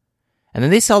either. And then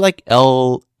they sell like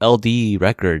LD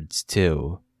records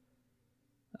too.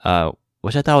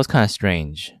 Which I thought was kind of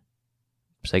strange.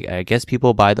 It's like I guess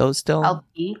people buy those still.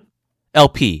 LP.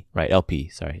 LP, right? LP,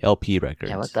 sorry, LP records.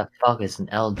 Yeah, what the fuck is an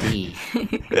LD,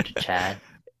 Chad?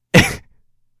 Are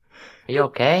you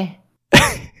okay?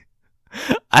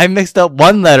 I mixed up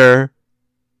one letter.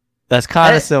 That's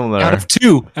kind of Hey, similar. Out of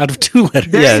two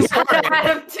letters. Yes. Out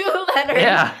of 2 letters,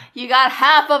 Yeah. you got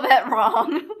half of it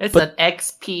wrong. It's But- an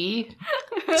XP.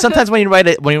 Sometimes when you write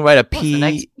a What's an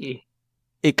P, XP?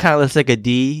 it kind of looks like a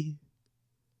D.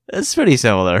 It's pretty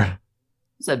similar.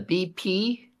 It's a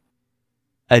BP.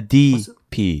 A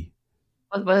DP.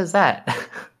 What is that?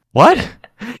 What?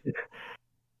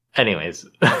 Anyways,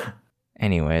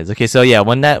 Anyways, okay, so yeah,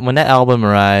 when that album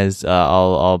arrives,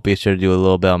 I'll be sure to do a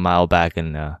little bit of mile back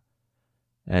and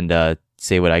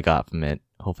say what I got from it.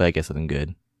 Hopefully, I get something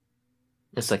good.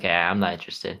 it's okay. I'm not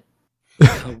interested.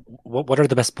 What are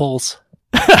the best polls?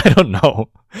 I don't know.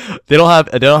 They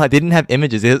didn't have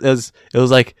images. It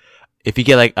was like if you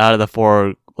get like out of the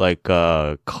 4 like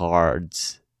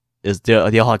cards,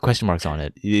 they all had question marks on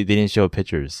it. They didn't show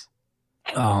pictures.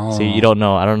 Oh, So you don't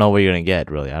know. I don't know what you're gonna get.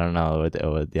 Really, I don't know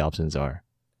what the options are.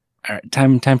 All right,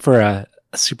 time for a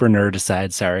super nerd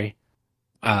aside. Sorry.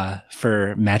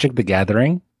 For Magic the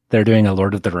Gathering, they're doing a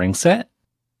Lord of the Rings set,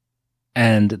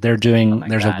 and they're doing Oh my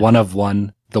there's God. a 1 of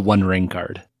 1, the One Ring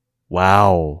card.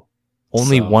 Wow,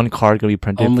 only So, one card gonna be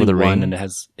printed Only for the one, ring. and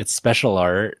it's special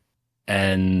art,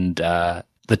 and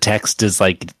the text is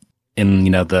like in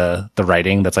the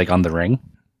writing that's like on the ring.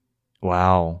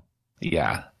 Wow,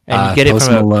 Yeah, and you get it Post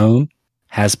from Malone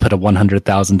has put a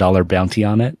 $100,000 bounty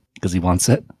on it because he wants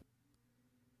it.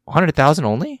 100,000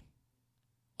 only.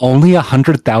 Only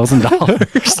 $100,000.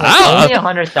 Ah, Only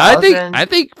 100,000. I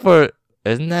think for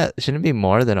shouldn't it be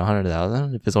more than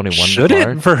 100,000 if it's only one Should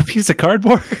card? it for a piece of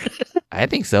cardboard? I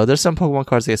think so. There's some Pokemon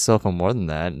cards that sell for more than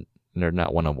that. And they're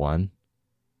not 1 of 1.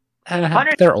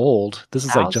 They're old. This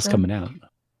is like just 100,000? coming out.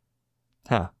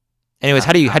 Huh. Anyways,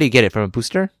 how do you get it from a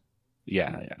booster?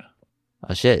 Yeah.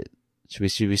 Oh shit. Should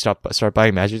we start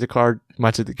buying Magic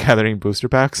the Gathering booster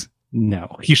packs?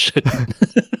 No, you shouldn't.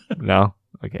 No.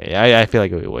 Okay. Yeah, I feel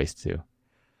like it would be a waste too.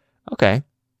 Okay.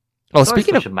 Oh,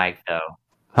 speaking of, Mike though,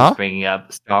 huh? bringing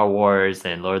up Star Wars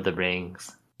and Lord of the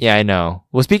Rings. Yeah, I know.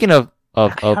 Well, speaking of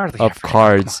hardly ever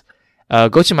cards,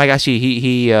 Gochu Mike actually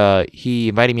he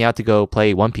invited me out to go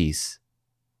play One Piece.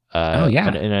 Oh, yeah.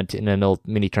 In an old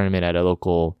mini tournament at a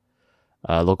local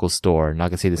store. Not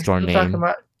gonna say the store We're talking name.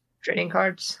 about trading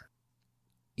cards.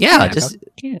 Yeah,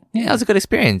 yeah. it was a good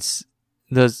experience.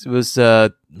 Was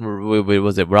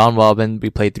it round robin? We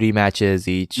played 3 matches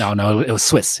each. No, it was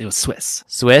Swiss. It was Swiss.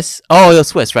 Swiss. Oh, it was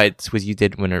Swiss, right? Swiss. You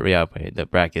did win it. Yeah, the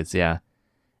brackets. Yeah,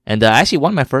 and I actually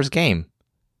won my first game.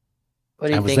 What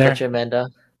do I you was think, there. Richard Amanda?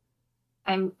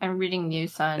 I'm reading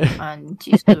news on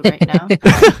Jisoo right now.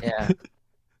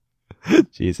 Yeah,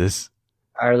 Jesus.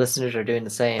 our listeners are doing the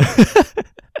same.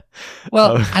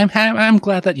 Well, Oh. I'm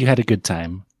glad that you had a good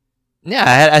time.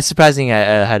 Yeah, I surprisingly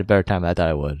I had a better time than I thought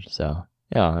I would. So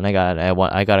yeah, and I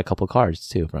got a couple cards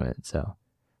too from it. So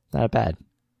not bad.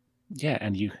 Yeah,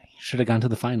 and you should have gone to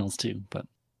the finals too. But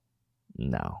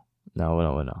No.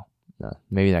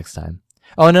 Maybe next time.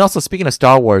 Oh, and then also speaking of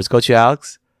Star Wars, Coach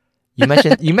Alex, you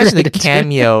mentioned the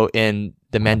cameo in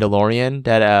The Mandalorian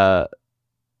that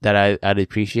I'd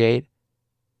appreciate.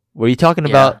 Were you talking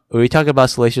about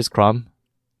Salacious Crumb,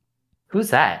 Who's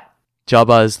that?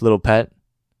 Jabba's little pet,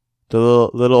 the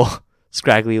little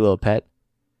scraggly little pet?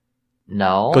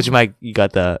 No. Coach Mike, you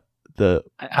got the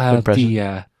impression?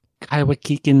 the Kiowa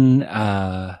Keegan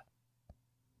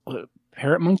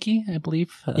parrot monkey, I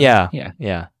believe. Yeah. yeah.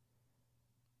 Yeah.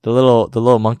 The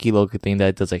little monkey looking thing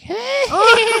that does like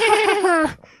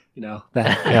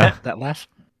that that laugh.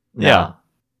 No. Yeah.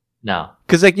 No.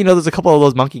 Because like there's a couple of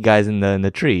those monkey guys in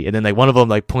the tree, and then like one of them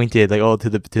like pointed like to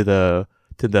the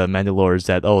Mandalores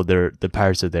that the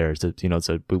pirates are there, so it's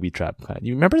a booby trap.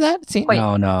 You remember that scene? Wait.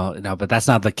 No, but that's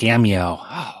not the cameo.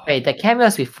 Wait, the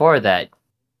cameos before that,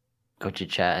 Gochu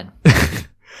Chan.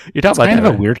 You're talking It's about kind that, of a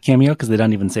right? weird cameo because they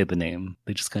don't even say the name.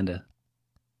 They just kind of.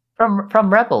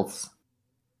 From Rebels.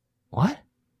 What?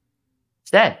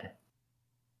 Zeb.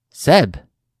 Seb?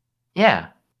 Yeah.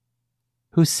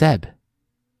 Who's Seb?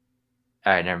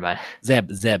 Alright, never mind. Zeb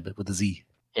with a Z.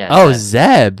 Yeah. Oh,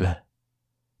 Zeb. Zeb.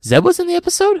 Zeb was in the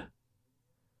episode?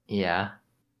 Yeah.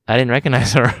 I didn't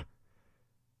recognize her.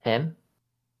 Him?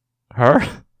 Her?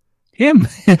 Him.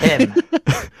 Him.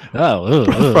 Oh,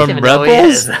 From Even though he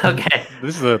Rebels? is. Okay.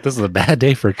 this is a bad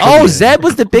day for. Oh, trivia. Zeb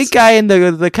was the big guy in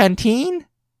the canteen?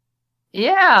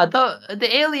 Yeah, the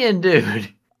alien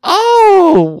dude.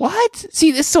 Oh, what? See,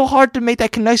 it's so hard to make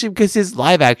that connection because it's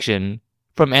live action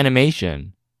from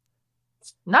animation.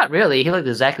 Not really. He looked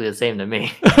exactly the same to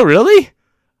me. Really?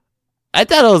 I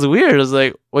thought it was weird. I was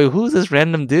like, wait, who's this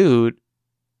random dude?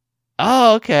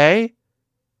 Oh, okay.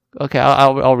 Okay,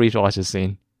 I'll rewatch this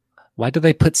scene. Why do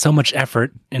they put so much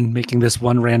effort in making this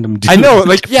one random dude? I know,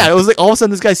 like, yeah, it was like all of a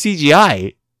sudden this guy's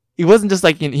CGI. He wasn't just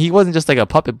like a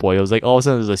puppet boy. It was like all of a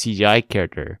sudden there's a CGI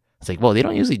character. It's like, well, they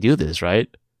don't usually do this, right?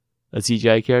 A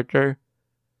CGI character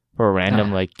for a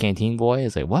random like canteen boy.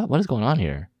 It's like, what is going on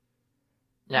here?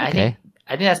 Yeah, Okay.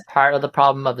 I think that's part of the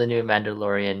problem of the new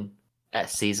Mandalorian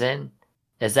season,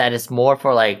 is that it's more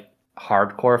for like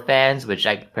hardcore fans, which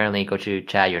apparently Gochu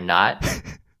Chad, you're not. Wait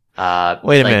a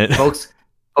like, minute. folks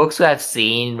who have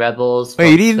seen Rebels.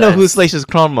 Wait, you folks need to who know have- who Salacious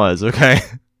Crumb was, okay?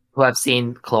 who have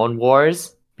seen Clone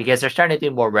Wars, because they're starting to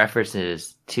do more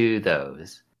references to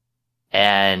those,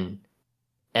 and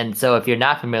so if you're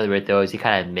not familiar with those, you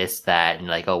kind of miss that, and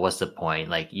like, oh, what's the point?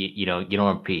 Like, you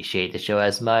don't appreciate the show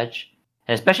as much,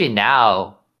 and especially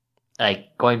now,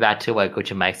 like going back to what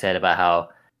Coach Mike said about how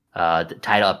the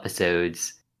title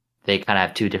episodes, they kind of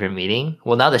have two different meanings.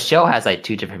 Well, now the show has like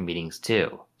two different meanings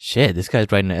too. Shit, this guy's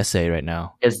writing an essay right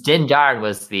now. Because Din Djarin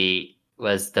was the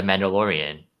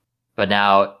Mandalorian, but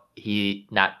now he's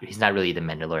not really the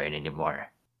Mandalorian anymore.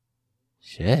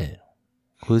 Shit.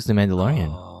 Who's the Mandalorian?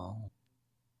 Oh.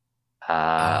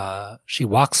 She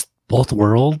walks both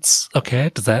worlds. Okay,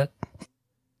 does that?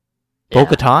 Yeah.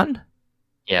 Bo-Katan?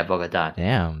 Yeah, Bo-Katan.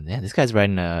 Damn, this guy's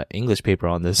writing an English paper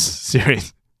on this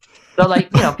series. So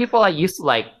like, people like used to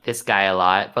like this guy a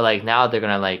lot, but like now they're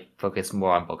gonna like focus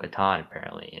more on Bo-Katan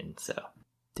apparently, and so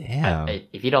Damn.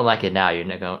 if you don't like it now, you're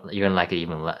gonna like it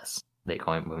even less. Like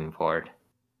moving forward.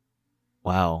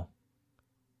 Wow.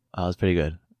 That was pretty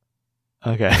good.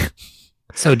 Okay.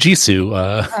 So Jisoo,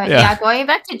 Yeah, going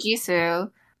back to Jisoo,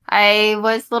 I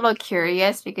was a little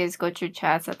curious because Gochu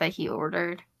Chat said that he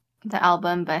ordered the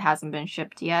album but hasn't been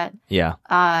shipped yet. Yeah.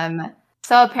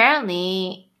 So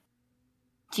apparently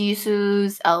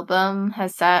Jisoo's album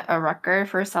has set a record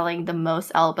for selling the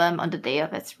most album on the day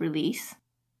of its release.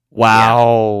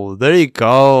 Wow. There you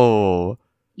go.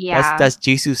 Yeah. That's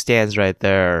Jisoo stands right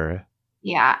there.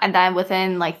 Yeah, and then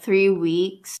within like 3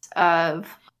 weeks of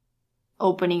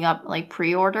opening up like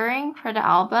pre-ordering for the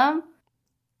album,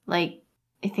 like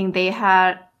I think they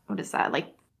had, what is that, like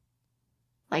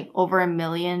over 1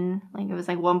 million, like it was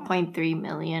like 1.3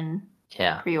 million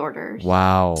Yeah. pre-orders.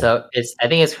 Wow. So I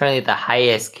think it's currently the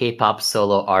highest K-pop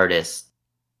solo artist,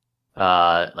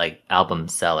 like album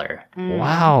seller. Mm.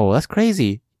 Wow, that's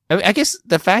crazy. I mean, I guess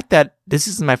the fact that this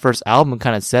is my first album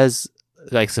kind of says,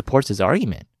 like, supports his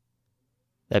argument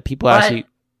that people But- actually.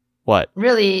 What?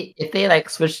 Really, if they like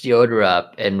switched the order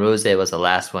up and Rose was the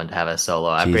last one to have a solo,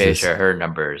 I'm pretty Jesus. sure her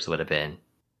numbers would have been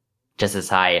just as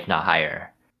high, if not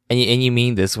higher. And you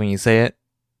mean this when you say it?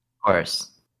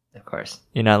 Of course.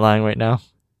 You're not lying right now.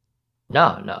 No,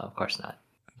 of course not.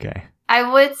 Okay.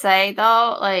 I would say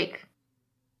though, like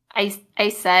I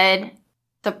said,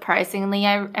 surprisingly,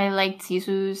 I liked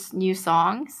Jisoo's new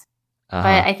songs, Uh-huh.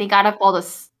 but I think out of all the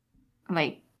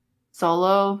like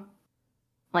solo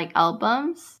like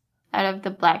albums out of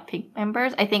the Blackpink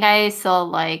members, I think I still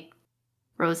like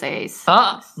Rose's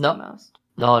songs no. the most.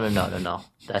 No.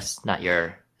 That's not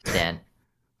your stand.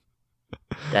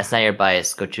 That's not your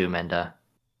bias, Gochu Menda.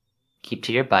 Keep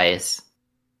to your bias.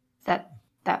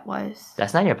 That was.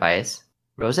 That's not your bias.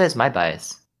 Rosa is my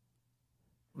bias.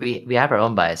 We have our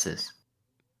own biases.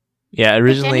 Yeah,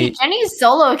 originally. Jenny's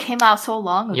solo came out so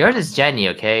long ago. Yours is Jenny,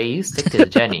 okay? You stick to the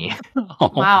Jenny.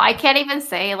 Wow, I can't even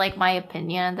say like my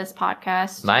opinion on this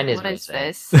podcast. Mine is what is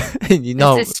Rose. this? you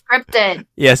know. This is scripted.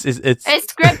 Yes, it's. It's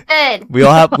scripted. We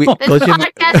all have. This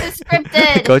podcast is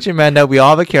scripted. Coach Amanda, we all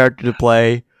have a character to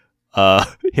play.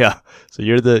 Yeah. So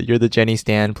you're the Jenny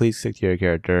Stan. Please stick to your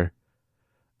character.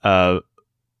 Wow.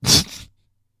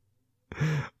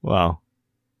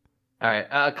 All right,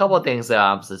 a couple of things that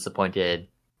I'm disappointed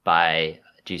by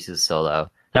Jisoo's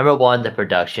solo. Number one, the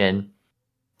production.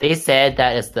 They said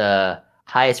that it's the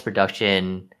highest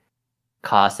production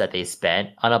cost that they spent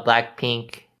on a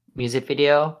Blackpink music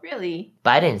video, Really?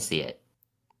 but I didn't see it.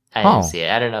 I Oh. didn't see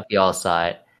it. I don't know if you all saw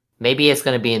it. Maybe it's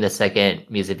going to be in the second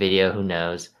music video. Who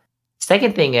knows?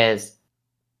 Second thing is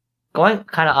going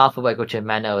kind of off of like what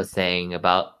Amanda was saying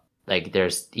about like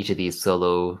there's each of these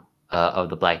solo of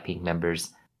the Blackpink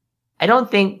members. I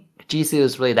don't think Jisoo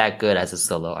is really that good as a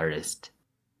solo artist.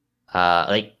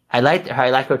 Like I like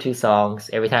her two songs.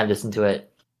 Every time I listen to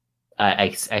it,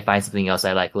 I find something else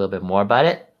I like a little bit more about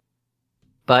it.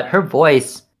 But her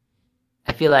voice,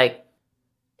 I feel like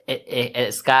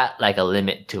it's got like a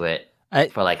limit to it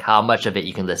for like how much of it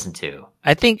you can listen to.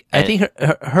 I think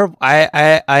her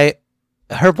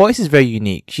voice is very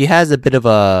unique. She has a bit of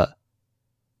a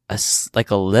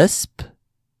lisp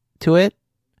to it.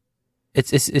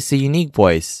 It's a unique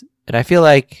voice, and I feel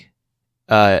like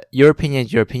your opinion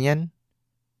is your opinion.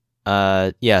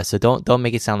 Yeah, so don't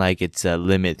make it sound like it's a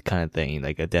limit kind of thing,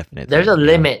 like a definite. There's thing, a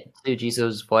limit to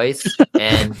Jisoo's voice,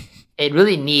 and it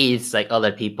really needs like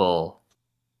other people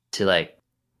to like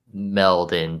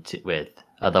meld into with.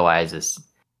 Otherwise,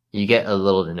 you get a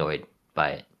little annoyed by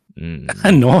it.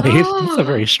 Annoyed. That's a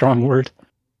very strong word.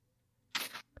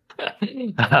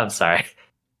 I'm sorry.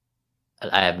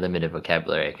 I have limited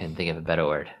vocabulary. I can't think of a better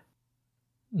word.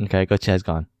 Okay, Go Chad's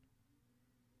gone.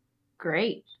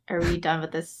 Great. Are we done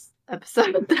with this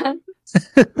episode then?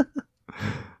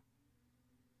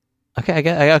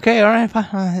 Okay, all right,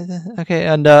 fine. Okay,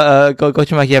 and go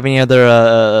to Mike. You have any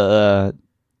other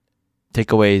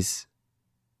takeaways?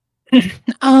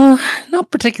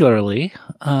 Not particularly.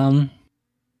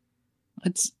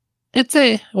 It's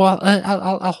a well.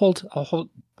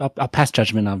 I'll pass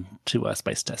judgment on to a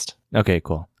spice test. Okay,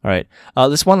 cool. All right.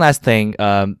 This one last thing.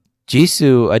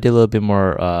 Jisoo, I did a little bit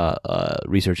more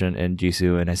research on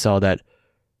Jisoo, and I saw that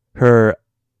her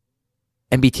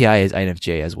MBTI is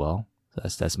INFJ as well. So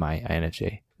that's my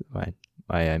INFJ, my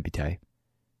MBTI.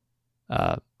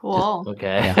 Cool.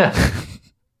 Okay. Yeah.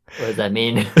 What does that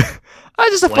mean?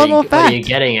 Just a fun little fact. What are you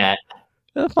getting at?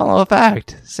 A fun little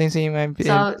fact. Same. So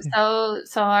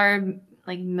are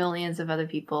like millions of other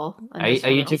people. In Are this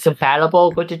you world. two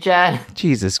compatible with the chat?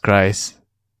 Jesus Christ.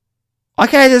 Why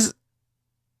can't I just...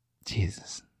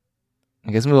 Jesus.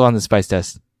 I guess move on to the spice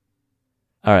test.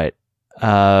 All right.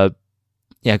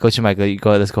 Yeah, Coach Michael,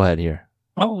 let's go ahead here.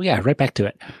 Oh yeah, right back to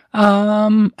it.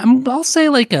 I'll say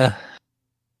like a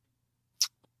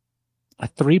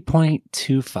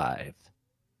 3.25.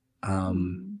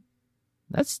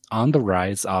 That's on the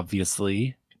rise,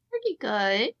 obviously. Pretty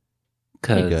good.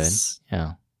 Pretty good. Because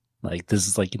Yeah. like this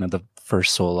is like the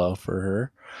first solo for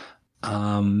her.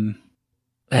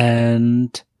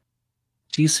 And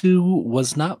Jisoo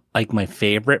was not like my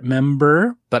favorite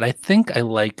member, but I think I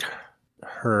like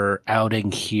her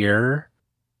outing here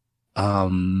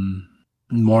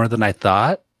more than I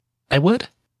thought I would.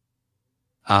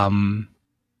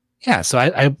 Yeah, so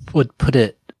I would put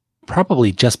it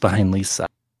probably just behind Lisa.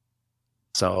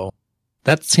 So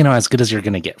that's as good as you're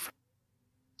gonna get.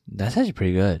 That's actually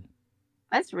pretty good.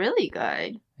 That's really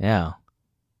good. Yeah.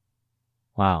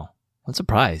 Wow. I'm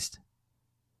surprised.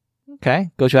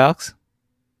 Okay. Go to Alex.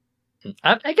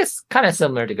 I guess kind of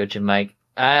similar to Gochu Mike.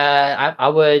 I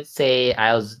would say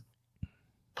I was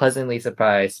pleasantly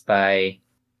surprised by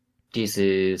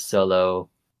Jisoo's solo.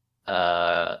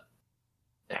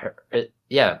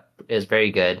 It's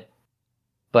very good,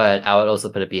 but I would also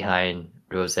put it behind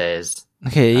Rose's.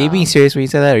 Okay, are you being serious when you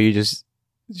say that, or you just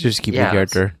keep your Yeah,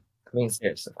 character? I'm being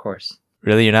serious, of course.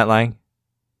 Really, you're not lying?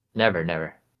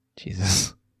 Never.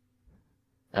 Jesus.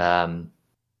 I'd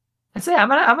say I'm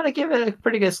gonna give it a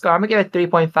pretty good score. I'm gonna give it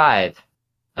 3.5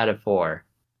 out of 4.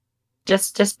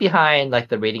 Just behind like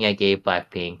the rating I gave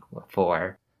Blackpink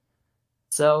 4.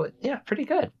 So yeah, pretty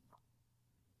good.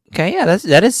 Okay, yeah,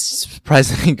 that is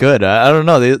surprisingly good. I don't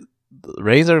know, the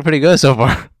ratings are pretty good so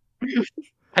far.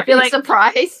 I feel like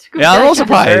surprised. Yeah, I'm a little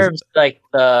surprised. Deserves like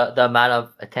the amount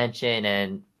of attention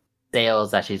and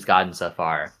sales that she's gotten so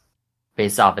far,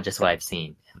 based off of just what I've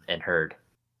seen and heard.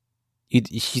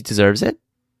 She deserves it.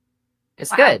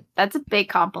 It's Wow, good. That's a big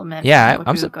compliment. Yeah, from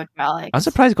I'm Coach Alex. I'm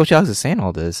surprised Coach Alex is saying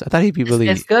all this. I thought he'd be really.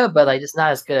 It's good, but like it's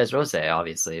not as good as Rose,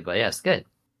 obviously. But yeah, it's good.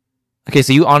 Okay,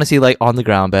 so you honestly like On the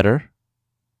Ground better.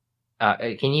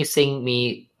 Can you sing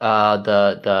me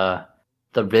the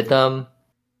rhythm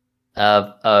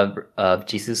of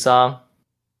Jisoo's song?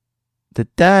 Da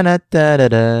da da da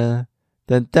da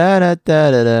Dun, dun, dun,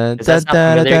 dun, dun, Does that dun,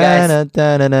 sound familiar, guys? dun,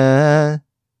 dun, dun, dun.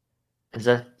 Does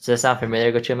that sound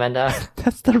familiar, Gochu Amanda?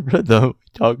 That's the rhythm we're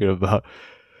talking about.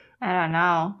 I don't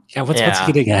know. Yeah, what's Yeah.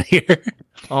 he getting at here?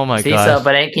 Oh my See, gosh.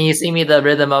 can you see me the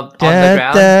rhythm of on the Dun,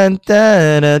 ground?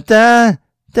 dun, dun, dun,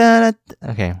 dun, dun.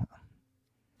 Okay.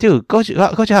 Dude, go to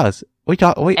house. Wait.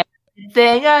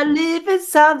 Everything I leave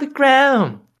is on the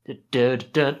ground. Dun, dun,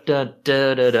 dun, dun,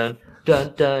 dun, dun,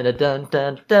 dun, dun, dun, dun,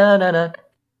 dun, dun, dun.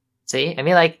 See, I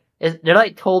mean, like they're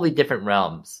like totally different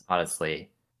realms, honestly.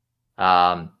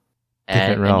 Different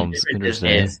realms. The difference Interesting.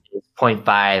 is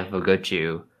 0.5 of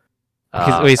Gochu.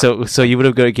 Wait, so you would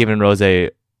have given Rose a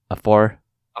 4?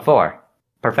 A 4.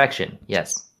 Perfection,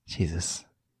 yes. Jesus,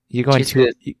 you're going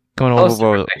Jisoo is going close to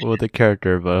overboard perfection. with the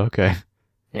character, but okay.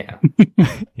 Yeah.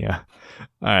 Yeah.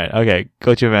 All right. Okay.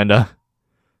 Go to Amanda.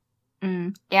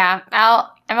 Yeah,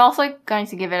 I'm also going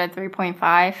to give it a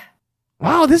 3.5.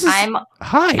 Wow, this is I'm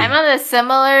high. on a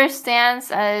similar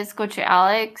stance as Coach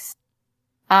Alex.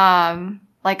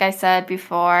 Like I said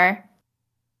before,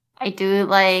 I do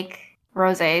like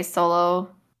Rose's solo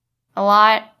a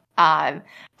lot. But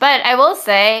I will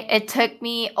say it took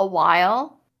me a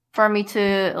while for me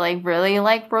to like really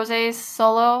like Rose's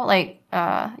solo, like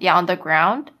on the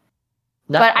ground.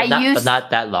 But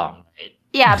not that long. Right?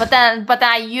 Yeah, but then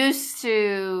I used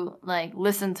to like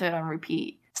listen to it on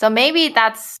repeat. So maybe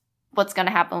that's what's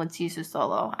gonna happen with Jisoo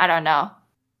solo. I don't know,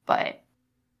 but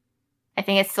I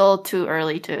think it's still too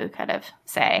early to kind of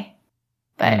say.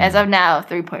 But as of now,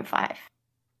 3.5.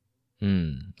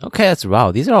 Okay, that's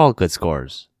wow. These are all good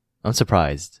scores. I'm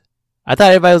surprised. I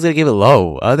thought everybody was gonna give it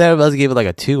low. I thought everybody was gonna give it like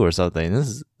a 2 or something. This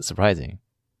is surprising.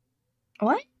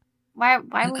 What? Why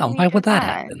Why would that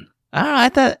happen? I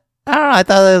don't know. I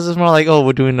thought it was just more like, oh,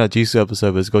 we're doing a Jisoo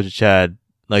episode, but it's Go to Chad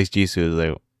likes Jisoo.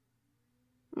 Like,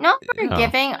 No, we're Oh.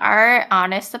 giving our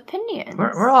honest opinions.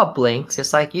 We're all blinks,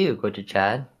 just like you, Gochu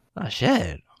Chad. oh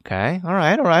shit. Okay. All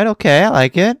right. Okay. I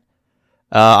like it.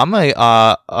 I'm gonna.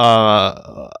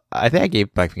 I think I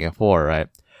gave Blackpink a 4, right?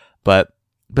 But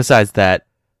besides that,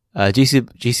 Jisoo,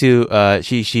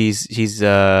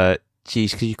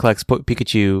 she collects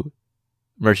Pikachu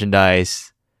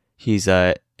merchandise. She's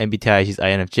MBTI. She's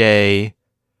INFJ.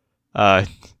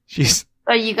 She's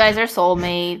So you guys are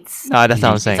soulmates. no, that's not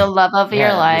what I'm saying. It's the love of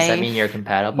your life. Does that mean you're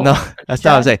compatible? No, that's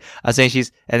not what I'm saying. I'm saying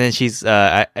she's, and then she's,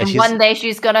 And she's, one day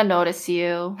she's gonna notice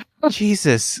you.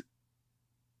 Jesus.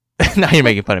 Now you're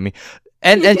making fun of me.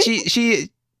 And she,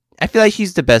 I feel like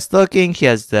she's the best looking. She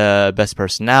has the best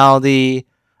personality.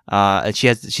 And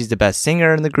she's the best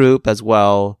singer in the group as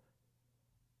well.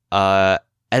 And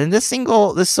then this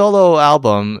solo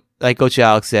album, like Coach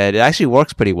Alex said, it actually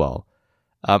works pretty well.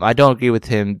 I don't agree with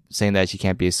him saying that she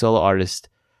can't be a solo artist.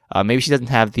 Maybe she doesn't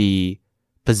have the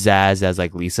pizzazz as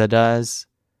like Lisa does.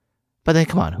 But then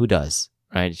come on, who does?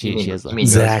 Right? She has like,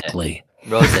 Exactly.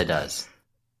 Rosa does.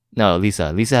 no,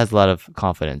 Lisa. Lisa has a lot of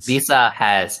confidence. Lisa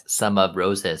has some of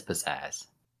Rosa's pizzazz.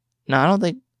 No, I don't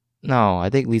think. No, I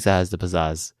think Lisa has the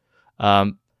pizzazz.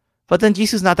 But then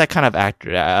Jisoo's not that kind of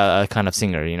actor, kind of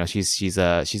singer. You know,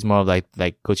 she's more of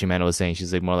like Coach Emmanuel was saying.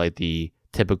 She's like more like the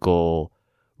typical,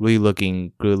 good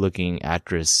looking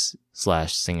actress /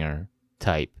 singer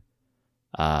type.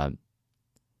 And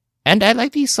I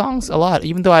like these songs a lot.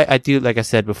 Even though I do, like I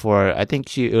said before, I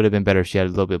think it would have been better if she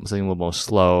had something a little more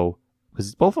slow,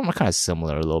 because both of them are kind of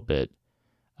similar a little bit.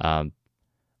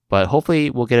 But hopefully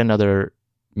we'll get another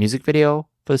music video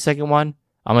for the second one.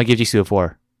 I'm gonna give Jisoo a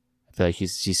 4. I feel like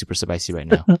she's super spicy right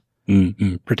now.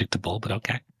 Predictable, but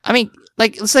okay. I mean,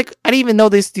 like it's like I didn't even know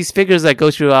these figures that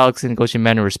Gochu Alex and Gochu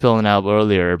Men were spilling out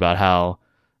earlier about how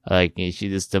like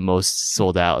she is the most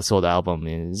sold album.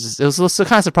 And it was so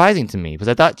kind of surprising to me because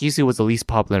I thought Jisoo was the least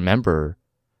popular member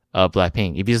of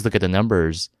Blackpink. If you just look at the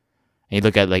numbers and you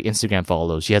look at like Instagram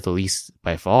follows, she has the least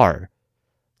by far.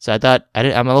 So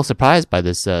I'm a little surprised by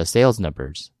this sales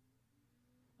numbers.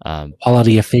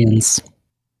 Quality of fans.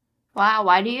 Wow,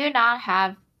 why do you not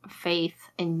have faith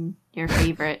in your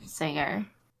favorite singer?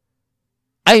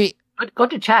 Go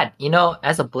to Chad. You know,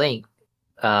 as a Blink,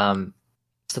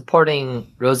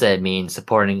 supporting Rosa means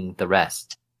supporting the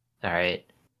rest. All right.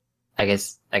 I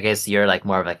guess you're like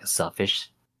more of like a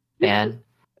selfish fan.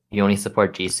 You only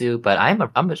support Jisoo, but I'm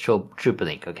a true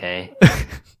Blink. Okay.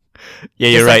 Yeah,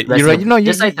 you're right. You're right. You know,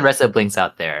 just like the rest of Blinks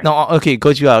out there. No, okay,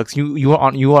 Gochu Alex, you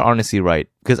are honestly right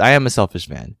because I am a selfish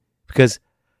fan because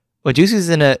when Jusoo's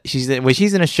when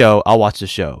she's in a show, I'll watch the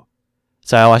show.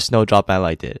 So I watched Snowdrop and I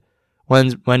liked it.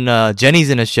 When Jenny's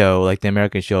in a show, like the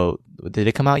American show, did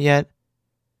it come out yet?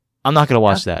 I'm not gonna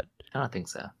watch that. I don't think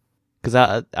so.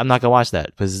 Because I'm not gonna watch that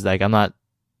because like I'm not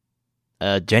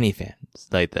a Jenny fan.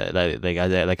 like that,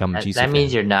 like I'm a Jisoo That fan.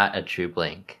 means you're not a true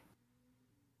Blink.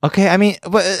 Okay, I mean,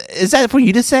 but is that for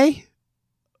you to say?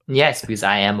 Yes, because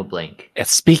I am a Blink.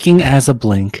 Speaking as a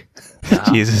Blink.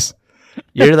 Jesus,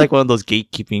 you're like one of those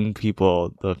gatekeeping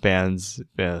people. The fans,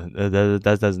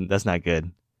 that's not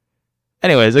good.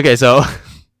 Anyways, okay, so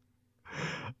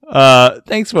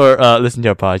thanks for listening to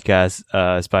our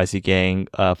podcast, Spicy Gang.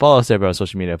 Follow us everywhere on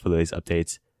social media for the latest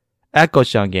updates. At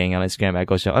Gochujang Gang on Instagram, at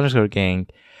Gochujang_gang.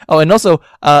 Oh, and also,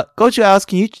 Gochu Alice,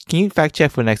 can you fact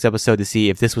check for the next episode to see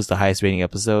if this was the highest rating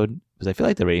episode? Because I feel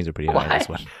like the ratings are pretty high on this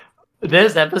one.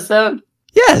 This episode?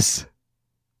 Yes.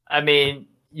 I mean,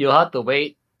 you'll have to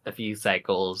wait a few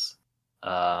cycles.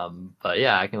 But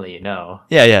yeah, I can let you know.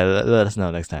 Yeah. Let us know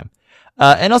next time.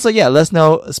 And also, yeah, let us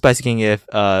know, Spicy King, if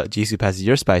Jisoo passes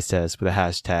your spice test with a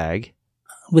hashtag.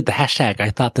 With the hashtag, I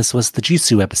thought this was the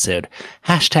Jisoo episode.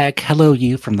 Hashtag hello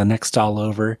you from the next all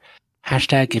over.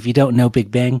 Hashtag if you don't know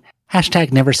Big Bang.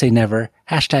 Hashtag never say never.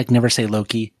 Hashtag never say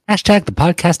Loki. Hashtag the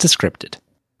podcast is scripted.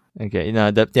 Okay,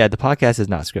 the podcast is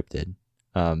not scripted.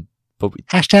 But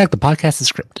hashtag the podcast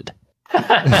is scripted.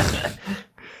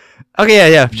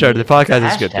 Okay, yeah, sure. The podcast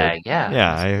is scripted.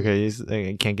 Yeah. Okay.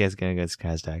 I can't guess against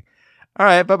hashtag. All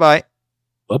right. Bye.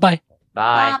 Bye.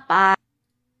 Bye. Bye.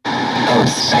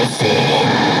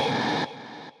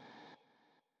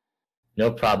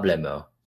 No problemo.